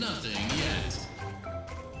seen nothing yet.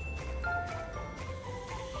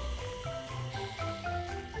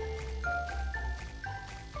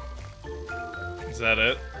 Is that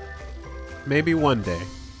it? Maybe one day.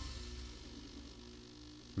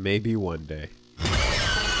 Maybe one day.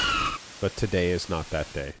 But today is not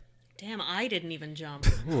that day. Damn, I didn't even jump.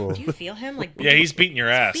 Do you feel him? Like Yeah, he's beating your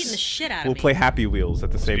ass. Beating the shit out of We'll me. play Happy Wheels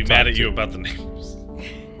at the same Be time. mad at you too. about the names.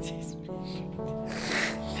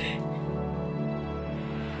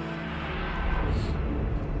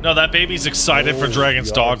 No, that baby's excited for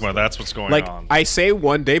Dragon's Dogma. That's what's going like, on. I say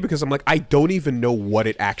one day because I'm like, I don't even know what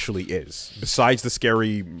it actually is. Besides the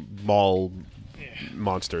scary mall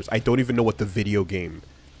monsters, I don't even know what the video game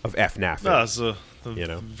of FNAF is. No, it's the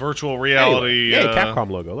virtual reality. Anyway, Capcom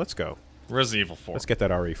logo. Let's go. Resident Evil 4. Let's get that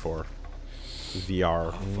RE4.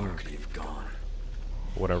 VR. How far could you've gone?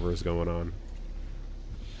 Whatever is going on.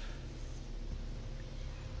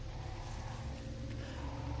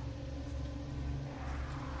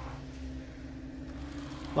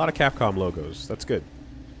 A lot of Capcom logos. That's good.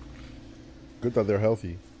 Good that they're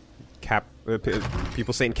healthy.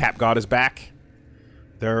 People saying Cap God is back.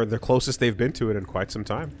 They're the closest they've been to it in quite some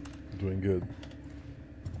time. Doing good.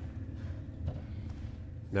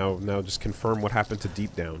 Now just confirm what happened to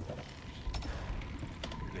Deep Down.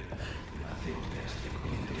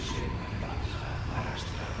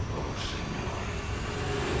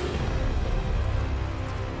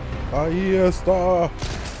 Ahí está.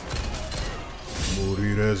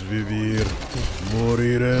 Morir es vivir.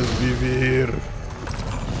 Morir es vivir.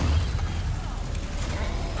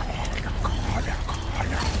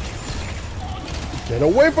 Get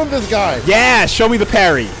away from this guy! Yeah, show me the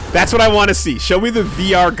parry. That's what I want to see. Show me the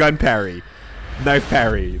VR gun parry. Knife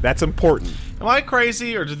parry. That's important. Am I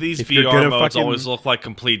crazy, or do these If you're VR gonna modes fucking always look like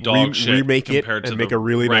complete dog shit remake it compared and to make the a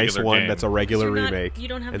really nice regular one game? that's a regular remake. You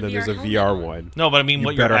don't have and the then there's a VR VR one. No, but I mean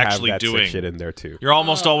what you're better have actually that sick doing. shit in there too. You're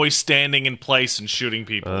almost always standing in place and shooting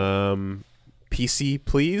people. PC,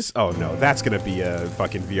 please? Oh no, that's gonna be a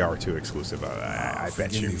fucking VR2 exclusive. I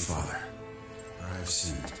bet Forgive you. me, Father, for I have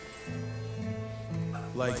sinned.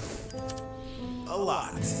 Like, a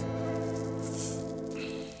lot.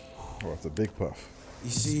 Oh, it's a big puff. You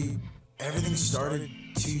see, everything started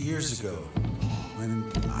 2 years ago when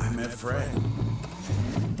I met Fred.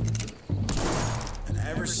 And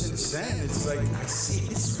ever since then, it's like I see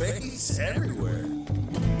his face everywhere.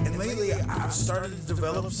 And lately, I've started to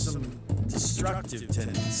develop some destructive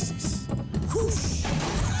tendencies. Whoosh!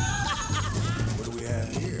 What do we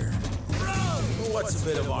have here? Well, what's a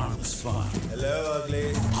bit of harmless fun? Hello,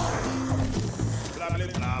 ugly. Blah, blah,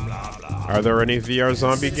 blah, blah, blah. Are there any VR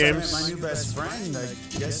zombie Since I met games? my new best friend, I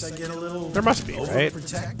guess I get a little There must be, right?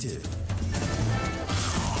 overprotective.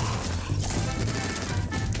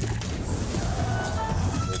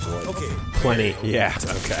 Okay. Plenty. Yeah.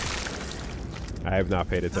 Okay. I have not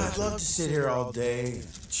paid I'd attention. love to sit here all day,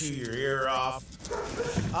 chew your ear off.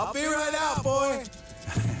 I'll be right out, boy.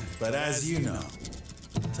 But as you know,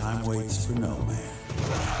 time waits for no man.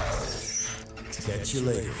 Catch you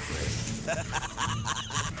later, Fred.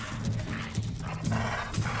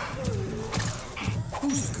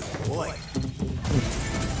 Who's a good boy?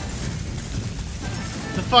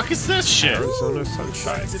 The fuck is this shit? Arizona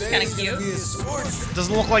Sunshine. Kind of cute. It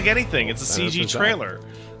doesn't look like anything. It's a CG trailer.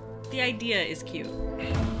 The idea is cute.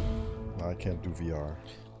 I can't do VR.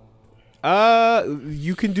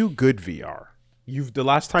 You can do good VR. The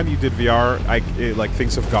last time you did VR, like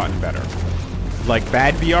things have gotten better. Like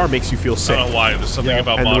bad VR makes you feel sick. I don't know why. There's something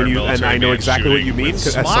about and modern and I know man exactly what shooting you mean with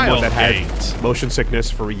as someone that Smilegate. had motion sickness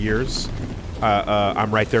for years. I'm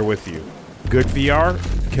right there with you. Good VR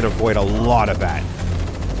can avoid a lot of that.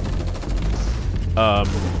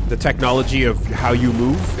 The technology of how you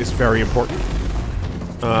move is very important.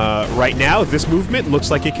 Right now, this movement looks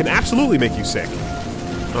like it can absolutely make you sick.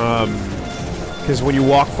 Because when you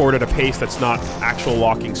walk forward at a pace that's not actual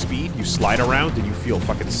walking speed, you slide around and you feel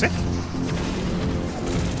fucking sick.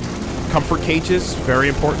 Comfort cages, very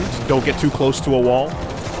important. Don't get too close to a wall.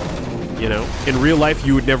 You know, in real life,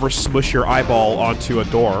 you would never smush your eyeball onto a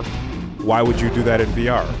door. Why would you do that in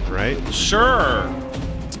VR, right? Sure.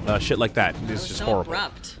 Shit like that is just So horrible.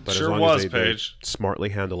 abrupt. But Sure as long was, as they Paige. smartly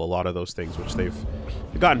handle a lot of those things, which they've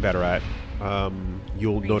gotten better at,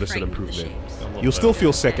 you'll notice an improvement. You'll still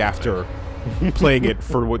feel sick after playing it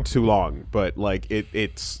for too long, but like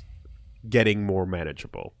it's getting more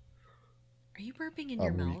manageable. Are you burping in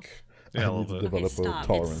your mouth? Yeah, a I need to little bit. develop Stop. a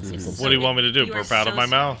tolerance. It's or something. What do you want me to do? You are Burp out of so my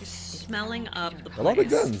mouth? Smelling up the place. A lot of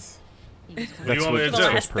guns. What do you That's want me to what do?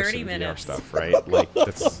 last 30 first-person VR minutes. stuff, right? Like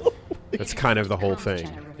that's kind of the whole thing,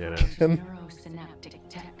 you know.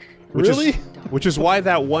 Which is why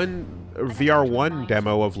that one VR1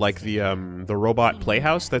 demo of like the robot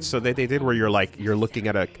playhouse that they did, where you're looking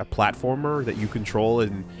at a platformer that you control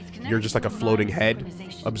and you're just like a floating head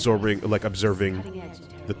observing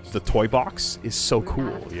the toy box, is so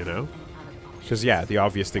cool, you know. Because yeah, the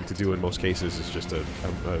obvious thing to do in most cases is just an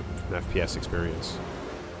FPS experience.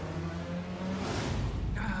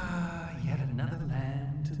 Yet another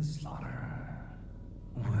lamb to the slaughter.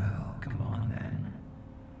 Well, come on then.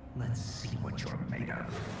 Let's see what you're made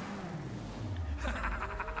of.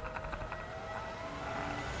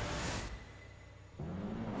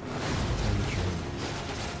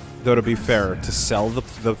 though, to be fair, to sell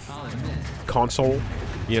the console,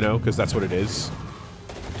 you know, because that's what it is.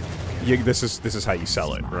 This is how you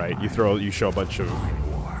sell it, right? You show a bunch of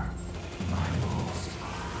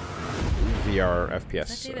VR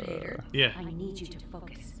FPS. Yeah. I need you to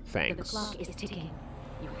focus. Thanks. The clock is ticking.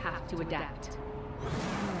 You have to adapt.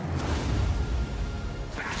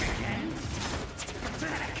 Back again?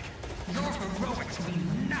 Pathetic! Your heroics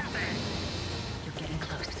mean nothing! You're getting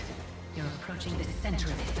close. You're approaching the center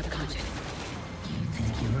of his subconscious. You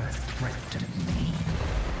think you're a threat to me?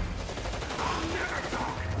 I'll never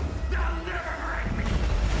talk! They'll never break me!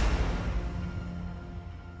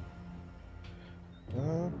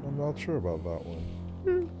 I'm not sure about that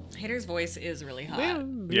one. Hater's voice is really hot.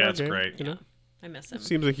 Yeah, it's great. You know? I miss him.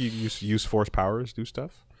 Seems like you use force powers, do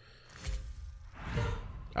stuff.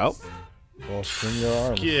 Oh. Well, swing your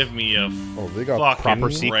arms. Give me a they got fucking proper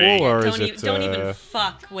break. sequel, or is Don't, it don't even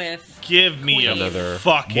fuck with. Give me Queen. another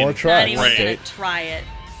fucking more Not tracks? even gonna try it.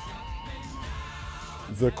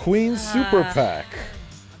 The Queen Super Pack.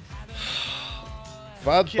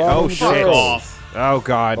 Fat Oh bottom shit! girls. Oh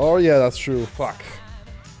god. Oh yeah, that's true. Fuck.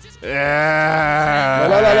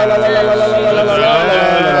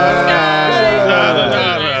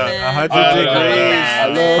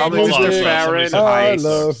 Probably Mr. Fahrenheit. I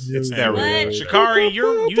love you. It's there. Shikari,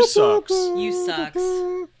 you sucks. You sucks.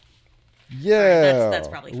 Yeah, that's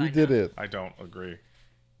probably fine we did it. I don't agree.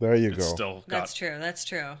 There you It's go. still got... That's true. That's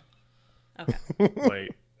true. Okay.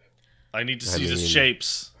 Wait. I need to see the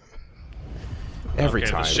shapes. Every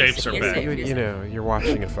Okay, time. the shapes are bad. You know, you're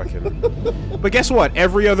watching a fucking... But guess what?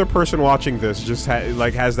 Every other person watching this just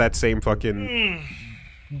has that same fucking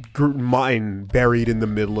mind buried in the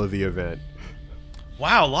middle of the event.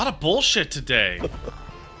 Wow, a lot of bullshit today.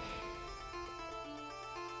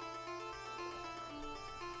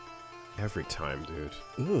 Every time, dude.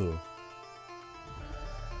 Ew.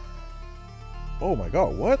 Oh my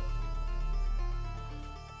god, what?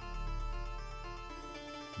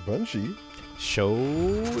 Bungie?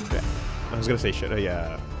 Showed... I was gonna say shit. Oh,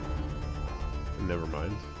 yeah. Never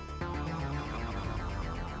mind.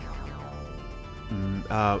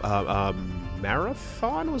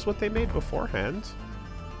 Marathon was what they made beforehand.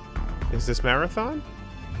 Is this Marathon?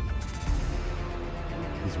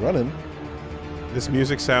 He's running. This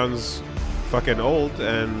music sounds fucking old,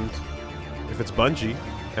 and if it's Bungie,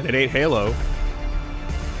 and it ain't Halo...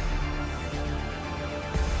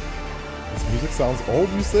 This music sounds old,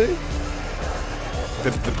 you say?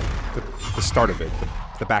 The start of it,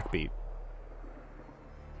 the backbeat.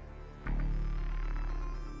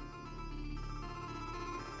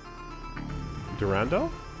 Durando?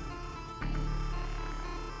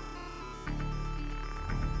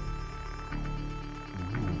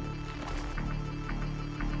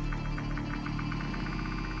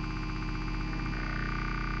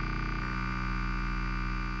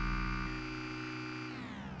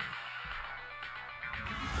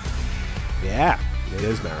 Yeah, it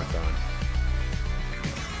is Marathon.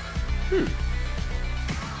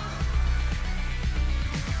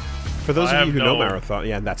 For those of you who know Marathon,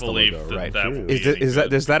 yeah, and that's the logo, right? Is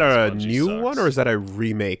that a new one, or is that a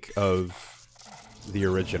remake of the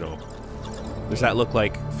original? Does that look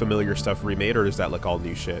like familiar stuff remade, or does that look all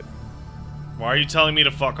new shit? Why are you telling me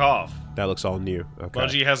to fuck off? That looks all new. Okay.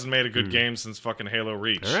 Bungie hasn't made a good game since fucking Halo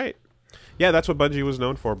Reach. All right. Yeah, that's what Bungie was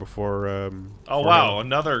known for before. Oh wow,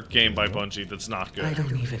 another game by Bungie that's not good. I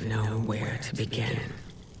don't even know where to begin.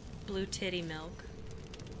 Blue titty milk.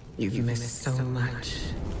 You've missed so much.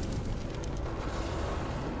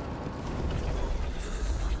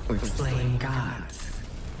 We've slain gods,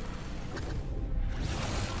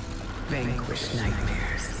 vanquished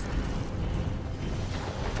nightmares,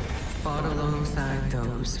 fought alongside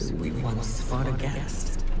those who we once fought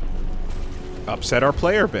against. Upset our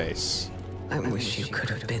player base. I wish you could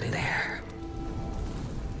have been there.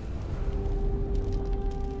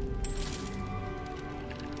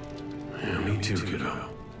 Yeah, me too, kiddo.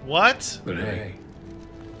 What? But hey,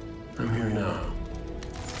 I'm here now.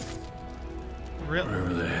 Really?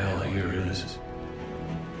 Wherever the hell here is.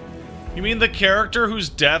 You mean the character whose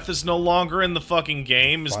death is no longer in the fucking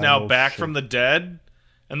game is now back from the dead?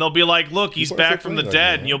 And they'll be like, look, he's back from the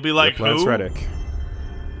dead. And you'll be like, who? Lance Reddick.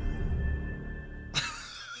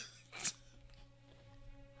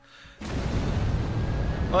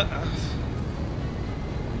 What?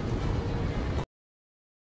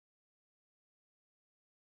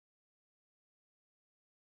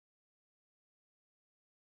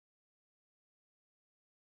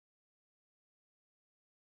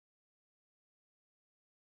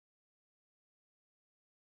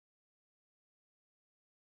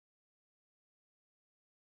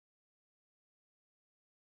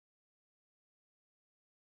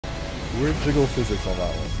 Weird jiggle physics on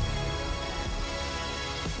that one.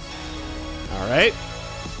 All right.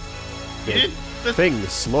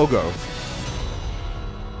 Things logo.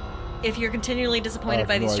 If you're continually disappointed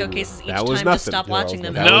by these showcases each That was time, nothing. just stop watching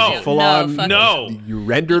them. That was full on. fuck No. You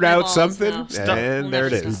rendered out something, now. and there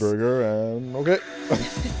it is. Burger and okay.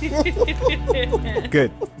 Good.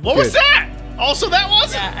 What was that? Also, that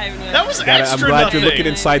wasn't. That was extra. I'm glad nothing. you're looking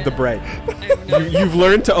inside the bread. You've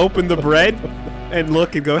learned to open the bread and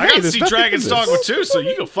look and go. I Hey, got to there's see nothing Dragon's in this." Dogma too, so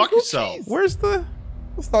you go fuck yourself. Where's the?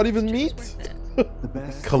 It's not even meat.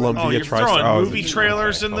 Columbia Oh, you're tries throwing to, movie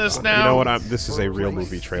trailers in this now? You know what? This is a real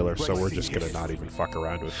movie trailer, so we're just gonna not even fuck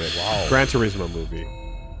around with it. Wow. Gran Turismo movie.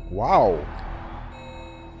 Wow.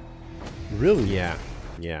 Really? Yeah.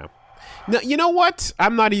 Yeah. No, you know what?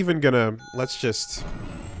 I'm not even gonna. Let's just.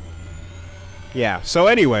 Yeah. So,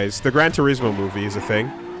 anyways, the Gran Turismo movie is a thing.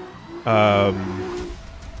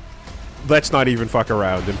 Let's not even fuck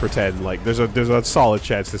around and pretend like there's a solid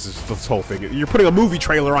chance this whole thing. You're putting a movie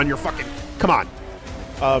trailer on your fucking. Come on.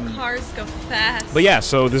 Cars go fast. But yeah,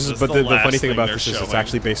 so this is. This But is the the funny last thing thing about they're this is it's showing.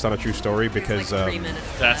 actually based on a true story because Like 3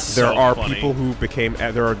 minutes. That's there so are funny. people who became.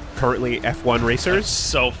 There are currently F1 racers. That's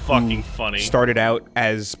so fucking funny. Started out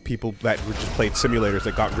as people that were just played simulators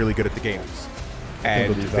that got really good at the games.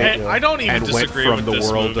 And I don't even and went disagree from with the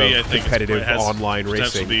this world movie. of I think competitive it has online potential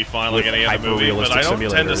racing to be fine like with any other movie, but I don't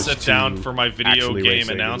hyper-realistic tend to simulators sit down for my video actually game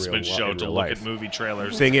racing in announcement real- show in to real look life. at movie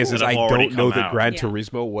trailers. Thing is that I have already don't know come that out. Gran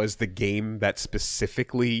Turismo was the game that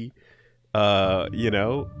specifically,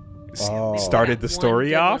 started the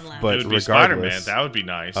story off. But it would be regardless, Spider-Man. That would be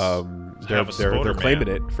nice. They're claiming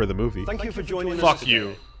it for the movie. Thank you for joining us. Fuck today.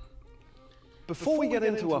 you. Before we get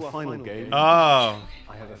into our final game, Oh.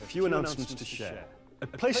 I have a few announcements to share.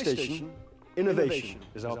 At PlayStation, innovation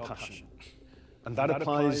is our passion. And that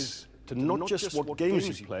applies to not just what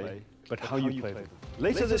games you play, but how you play them.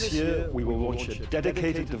 Later this year, we will launch a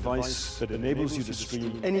dedicated device that enables you to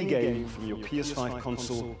stream any game from your PS5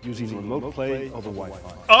 console using remote play over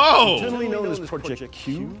Wi-Fi. Oh! Internally known as Project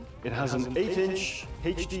Q, it has an 8-inch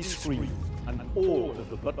HD screen and all of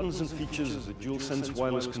the buttons and features of the DualSense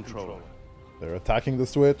wireless controller. They're attacking the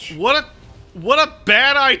Switch. What a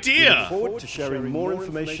bad We look idea! forward to sharing more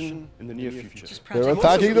information in the near future. They're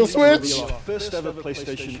attacking the Switch. Our first ever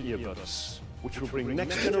PlayStation earbuds, which will bring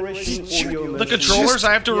next generation audio. The controllers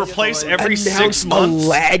I have to replace every 6 Announce months. a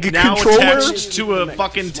lag now controller? attached to a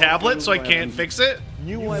fucking tablet, so I can't fix it.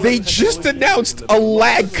 They just announced a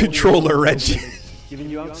lag controller, Reggie. Giving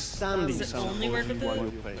you outstanding Does it sound only work with the quality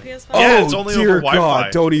while you're playing. PS5? Yeah, it's Oh only dear over Wi-Fi.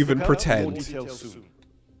 God! Don't even Look out for more pretend. details soon.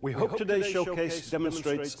 We hope today's showcase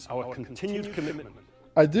demonstrates our continued commitment.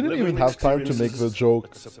 I didn't even have time to make the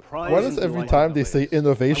joke. Why does every time they say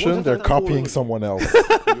innovation, they're copying someone else?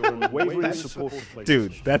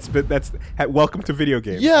 Dude, that's welcome to video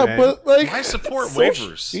games. Yeah, man. but like I support so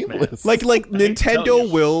waivers. seamless. like tell Nintendo you.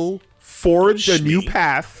 will forge a new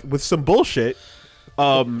path with some bullshit.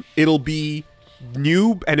 It'll be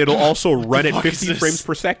new, and it'll also run at fuck is 50 this? frames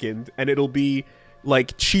per second, and it'll be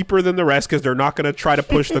like cheaper than the rest because they're not going to try to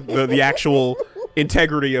push the actual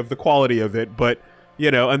integrity of the quality of it. But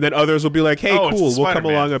and then others will be like, "Hey, Oh, it's cool, we'll come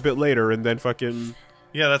Spider-Man. along a bit later," and then fucking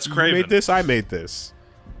Yeah, that's you Craven. made this, I made this.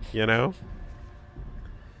 Maybe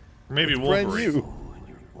brand Wolverine. new.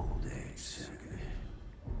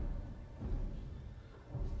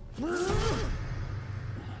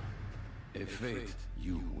 A fate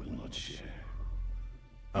you will not share.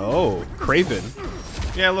 Oh, Craven.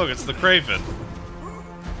 Yeah, look, it's the Craven.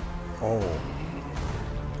 Oh.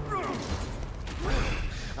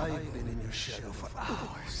 I've been in your shadow for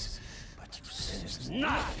hours, but you sense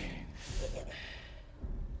nothing.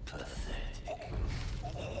 Pathetic.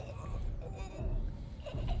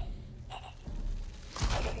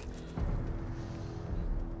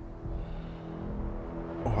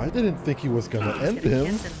 Oh, I didn't think he was gonna end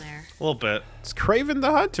him. A little bit. It's Craven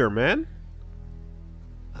the Hunter, man.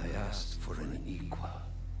 I asked for an equal,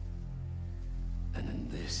 and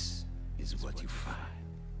this is what you find.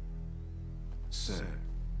 Sir,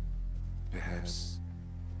 perhaps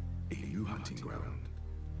a new hunting ground.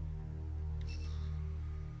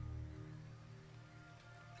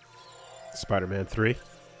 Spider-Man 3.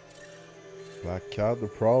 Black Cat, the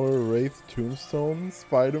Prowler, Wraith, Tombstone,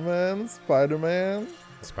 Spider-Man, Spider-Man,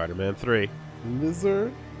 Spider-Man 3.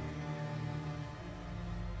 Lizard.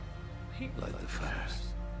 Like the first.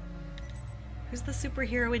 Who's the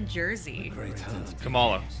superhero in Jersey?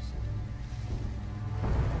 Kamala.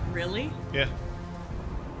 Really? Yeah.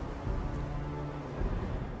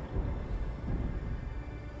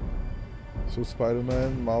 So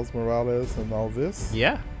Spider-Man, Miles Morales, and all this.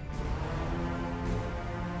 Yeah.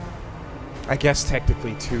 I guess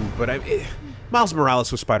technically 2, but Miles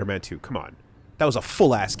Morales was Spider-Man 2. Come on. That was a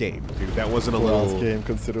full-ass game, dude. That wasn't a little... Full-ass game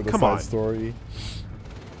considered a Come side on. story.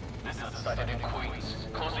 This is sighted in Queens.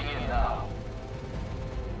 Closing in now.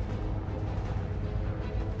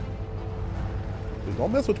 Dude,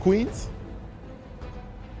 don't mess with Queens.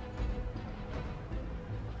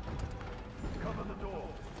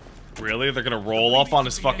 Really? They're gonna roll up on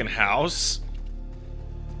his fucking house?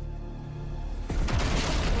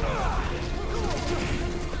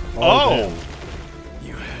 Oh!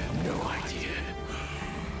 You have no idea.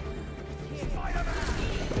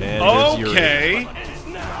 And okay.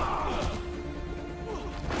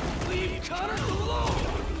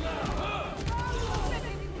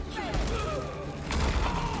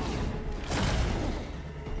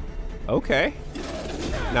 Okay.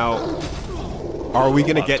 Now, are we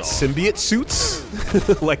gonna get symbiote suits?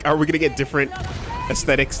 Like, are we gonna get different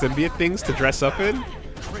aesthetic symbiote things to dress up in?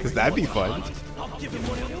 Because that'd be fun.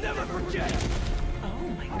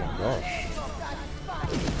 Gosh.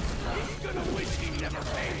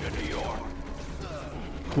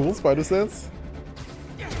 Cool spider sense.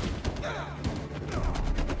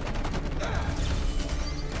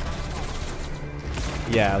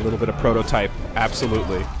 Yeah, a little bit of prototype,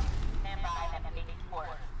 absolutely.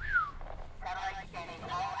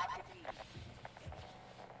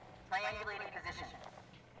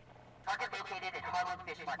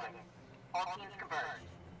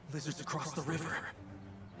 Lizards across the river.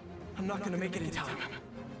 I'm not gonna make it in time.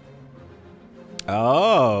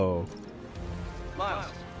 Oh. Miles,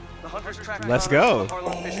 the hunter's track. Let's go.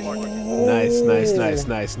 Nice, nice, nice,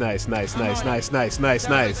 nice, nice, nice, nice, nice, nice,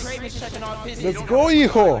 nice. Let's go,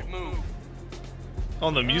 hijo.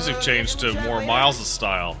 Oh, the music changed to more Miles'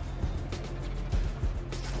 style.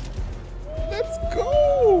 Let's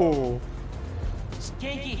go.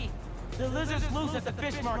 Skanky, the lizards loose at the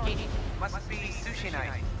fish market. Must be sushi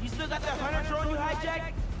night. You still got that hunter drone you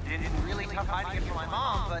hijacked? Didn't really tough hiding it from my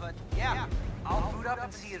mom, but yeah, I'll boot up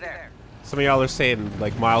and see you there. Some of y'all are saying,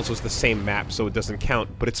 like, Miles was the same map, so it doesn't count.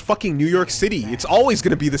 But it's fucking New York City. It's always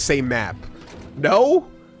gonna be the same map. No?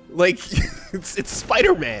 Like, it's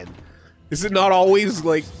Spider-Man. Is it not always,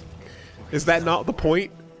 like... Is that not the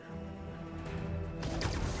point?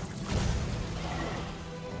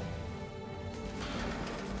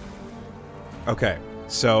 Okay,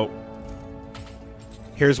 so...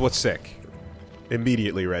 Here's what's sick.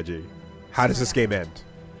 Immediately, Reggie. How does this game end?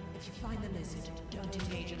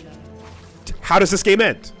 How does this game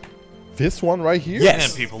end? This one right here? Yes.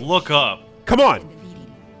 Man, people, look up. Come on.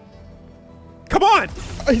 Come on.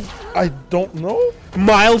 I don't know.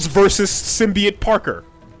 Miles versus Symbiote Parker.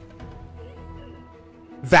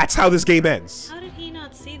 That's how this game ends. How did he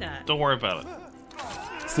not see that? Don't worry about it.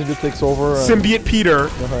 Symbiote takes over. Symbiote Peter,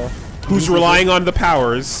 who's relying on the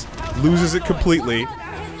powers, loses it completely,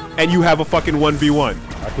 and you have a fucking 1v1.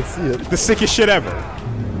 I can see it. The sickest shit ever.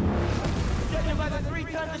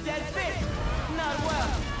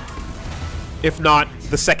 If not,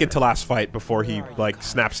 the second to last fight before he, like,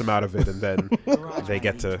 snaps him out of it, and then they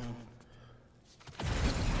get to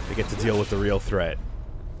deal with the real threat.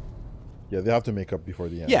 Yeah, they have to make up before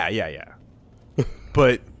the end. Yeah, yeah, yeah.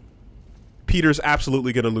 But Peter's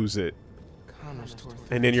absolutely gonna lose it.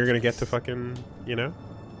 And then you're gonna get to fucking, you know,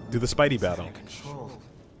 do the Spidey battle.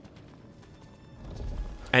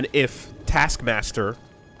 And if Taskmaster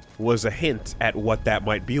was a hint at what that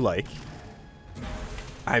might be like,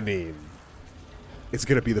 I mean, it's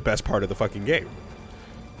gonna be the best part of the fucking game.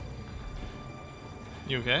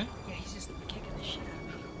 You okay? Yeah, he's just kicking the shit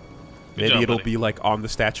out of me. Maybe job, it'll buddy. be like on the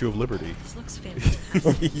Statue of Liberty. This looks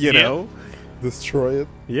fantastic. You know? Destroy it.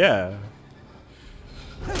 Yeah.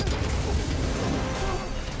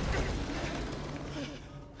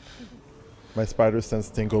 My spider sense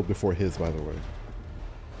tingled before his, by the way.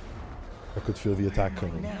 I could feel the attack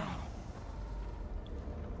coming.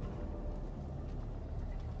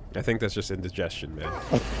 I think that's just indigestion, man.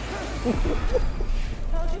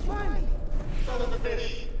 How'd you find me? Follow the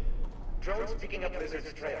fish. Drone's picking up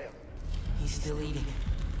Lizard's trail. He's still eating.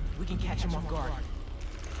 We can catch him off guard.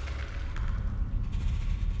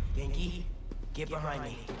 Genki, get behind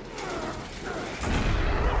me.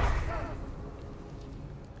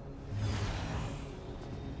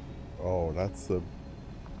 Oh, that's a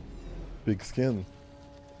big skin.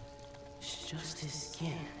 It's just his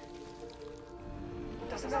skin.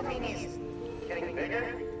 Doesn't that mean he's getting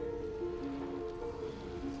bigger?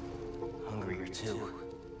 Hungrier too.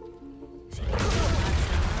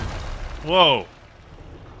 Whoa.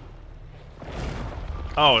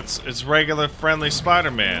 Oh, it's regular friendly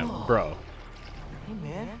Spider-Man. Bro. Hey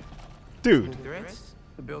man. Dude. Threats?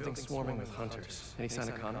 The building's swarming with hunters. Any sign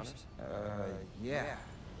of Connors? Yeah.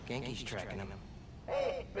 Genki's tracking him.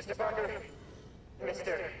 Hey, Mr. Parker.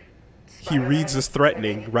 Mr. He reads as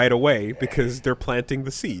threatening right away because they're planting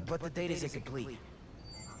the seed. But the data's incomplete.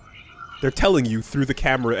 They're telling you through the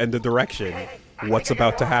camera and the direction what's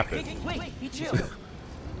about to happen. Wait, be chill.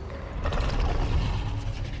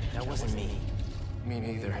 That wasn't me. Me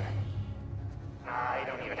neither. I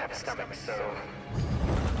don't even have a stomach, so...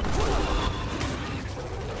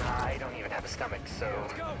 I don't even have a stomach, so...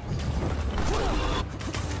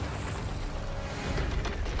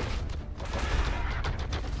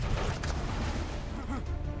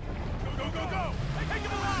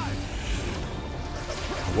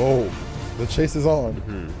 Whoa, the chase is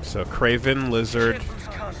on. So Craven, Lizard.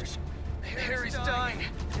 Harry's dying,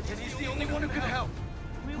 and he's the only one who can help.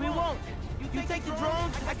 We won't. You take the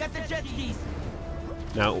drones, I got the jet skis.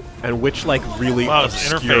 Now, and which like really Wow,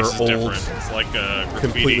 his obscure interface is old, different. It's like graffiti.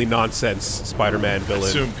 completely nonsense Spider-Man villain? I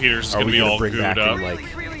assume Peter's are gonna we be gonna all bring gooed back up. and like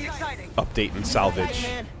update and salvage?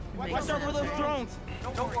 Watch out for those drones.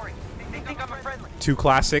 Don't worry. They think I'm a friendly. 2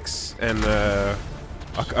 classics and a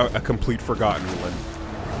complete forgotten one.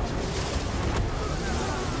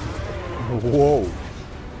 Whoa.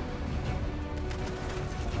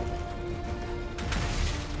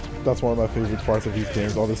 That's one of my favorite parts of these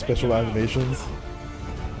games, all the special animations.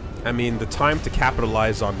 I mean, the time to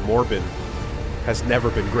capitalize on Morbin has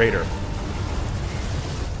never been greater.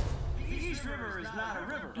 The East River is not a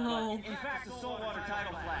river. No. In fact, a saltwater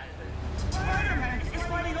tidal flat. Spider-Man is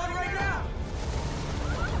fighting on right now.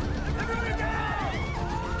 Everyone down!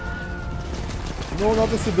 No, not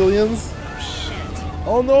the civilians.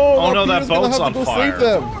 Oh no! Oh no, that Peter's gonna boat's have on to go fire. Save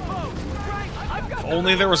them. If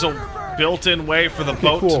only there was a built-in way for the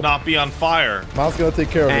boat to not be on fire. Miles gonna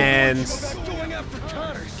take care of it. And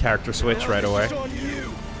character switch right away.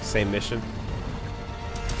 Same mission.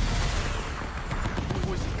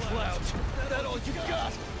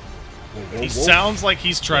 He sounds like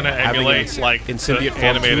he's trying to Having emulate an like incendiate the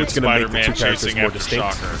animated it's gonna make the Spider-Man two characters chasing more after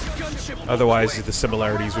distinct. Shocker. Otherwise, the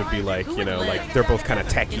similarities would be like, you know, like they're both kind of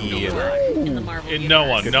techie and in the Marvel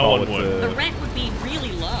no one would. The rent would be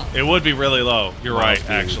really low. It would be really low. You're Miles right,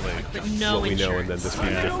 being actually. But no what we know, and then insurance. this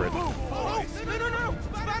being different. No!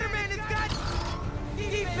 Spider-Man has got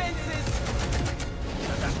defenses.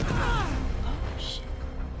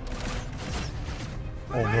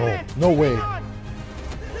 Oh no! No way!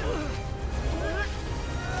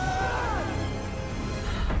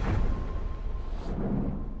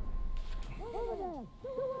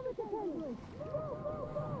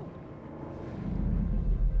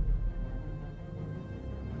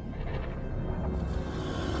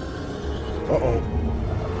 Uh-oh.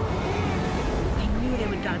 I knew they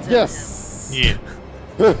would Godzilla. Yes! Yeah.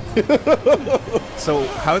 So,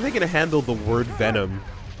 how are they going to handle the word Venom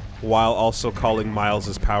while also calling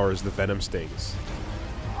Miles' powers the Venom Stings?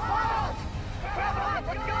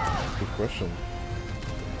 Good question.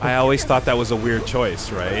 I always thought that was a weird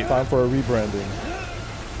choice, right? Time for a rebranding.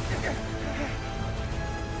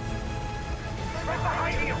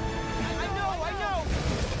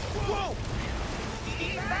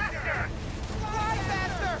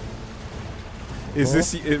 Is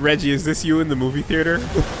this Reggie? Is this you in the movie theater?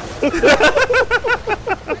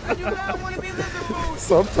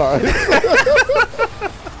 Sometimes.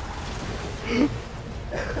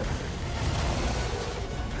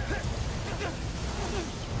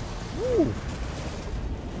 Woo.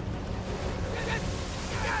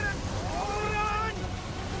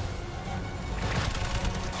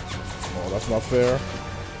 Oh, that's not fair.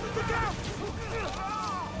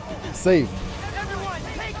 Save.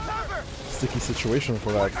 Sticky situation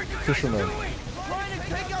for that fisherman. Trying to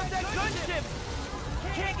take out that gunship.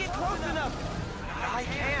 Can't get close enough. I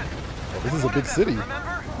can. Oh, this is a big city.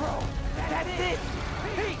 Remember? That's it.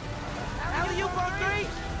 Hey, alley-oop on 3.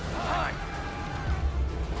 Fine.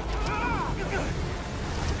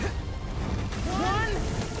 1,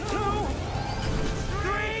 2,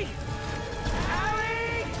 3.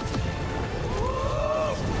 Alley.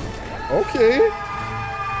 Okay.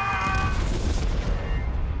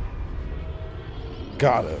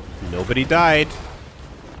 Got it. Nobody died.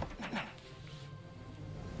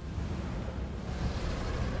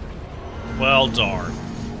 Well, darn.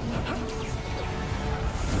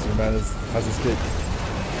 This man has escaped.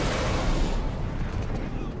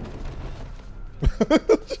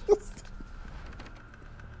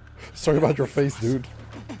 Sorry about your face, dude.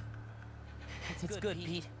 It's good,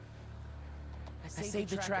 Pete. I saved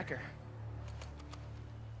the tracker.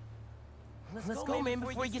 Let's go, man,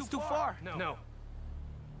 before he gets too far. No.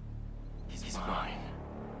 He's mine.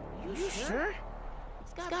 You sure?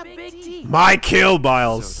 It's got big teeth. My kill,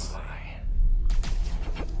 Miles. So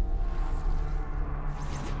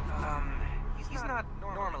He's not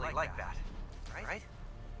normally like that, right?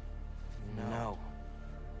 No.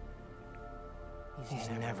 He's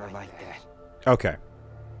never like that. Okay.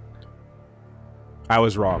 I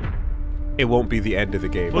was wrong. It won't be the end of the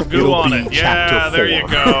game. Put goo It'll on be it. chapter Yeah, there 4. you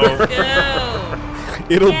go.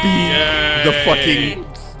 It'll Yay. be the fucking,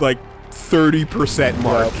 like, 30%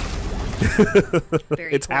 mark.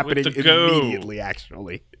 It's happening With the goo. immediately,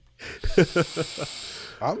 actually.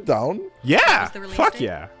 I'm down. Yeah. the release Fuck date?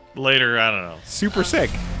 yeah. Later, I don't know. Super sick.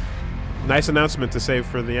 Nice announcement to save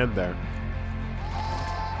for the end there.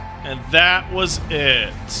 And that was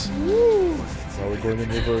it. Now we're going in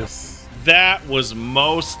reverse. That was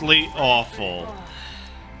mostly awful.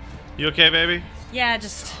 You okay, baby? Yeah,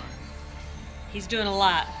 just he's doing a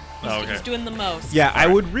lot. Oh, okay. He's doing the most. Yeah, I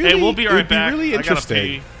would really. Hey, we'll be it right would back. be really I gotta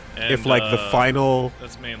interesting pee, and, if, like, the final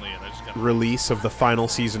that's mainly it. I just gotta release of the final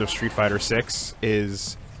season of Street Fighter 6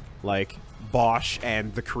 is like Bosch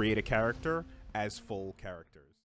and the creative character as full characters.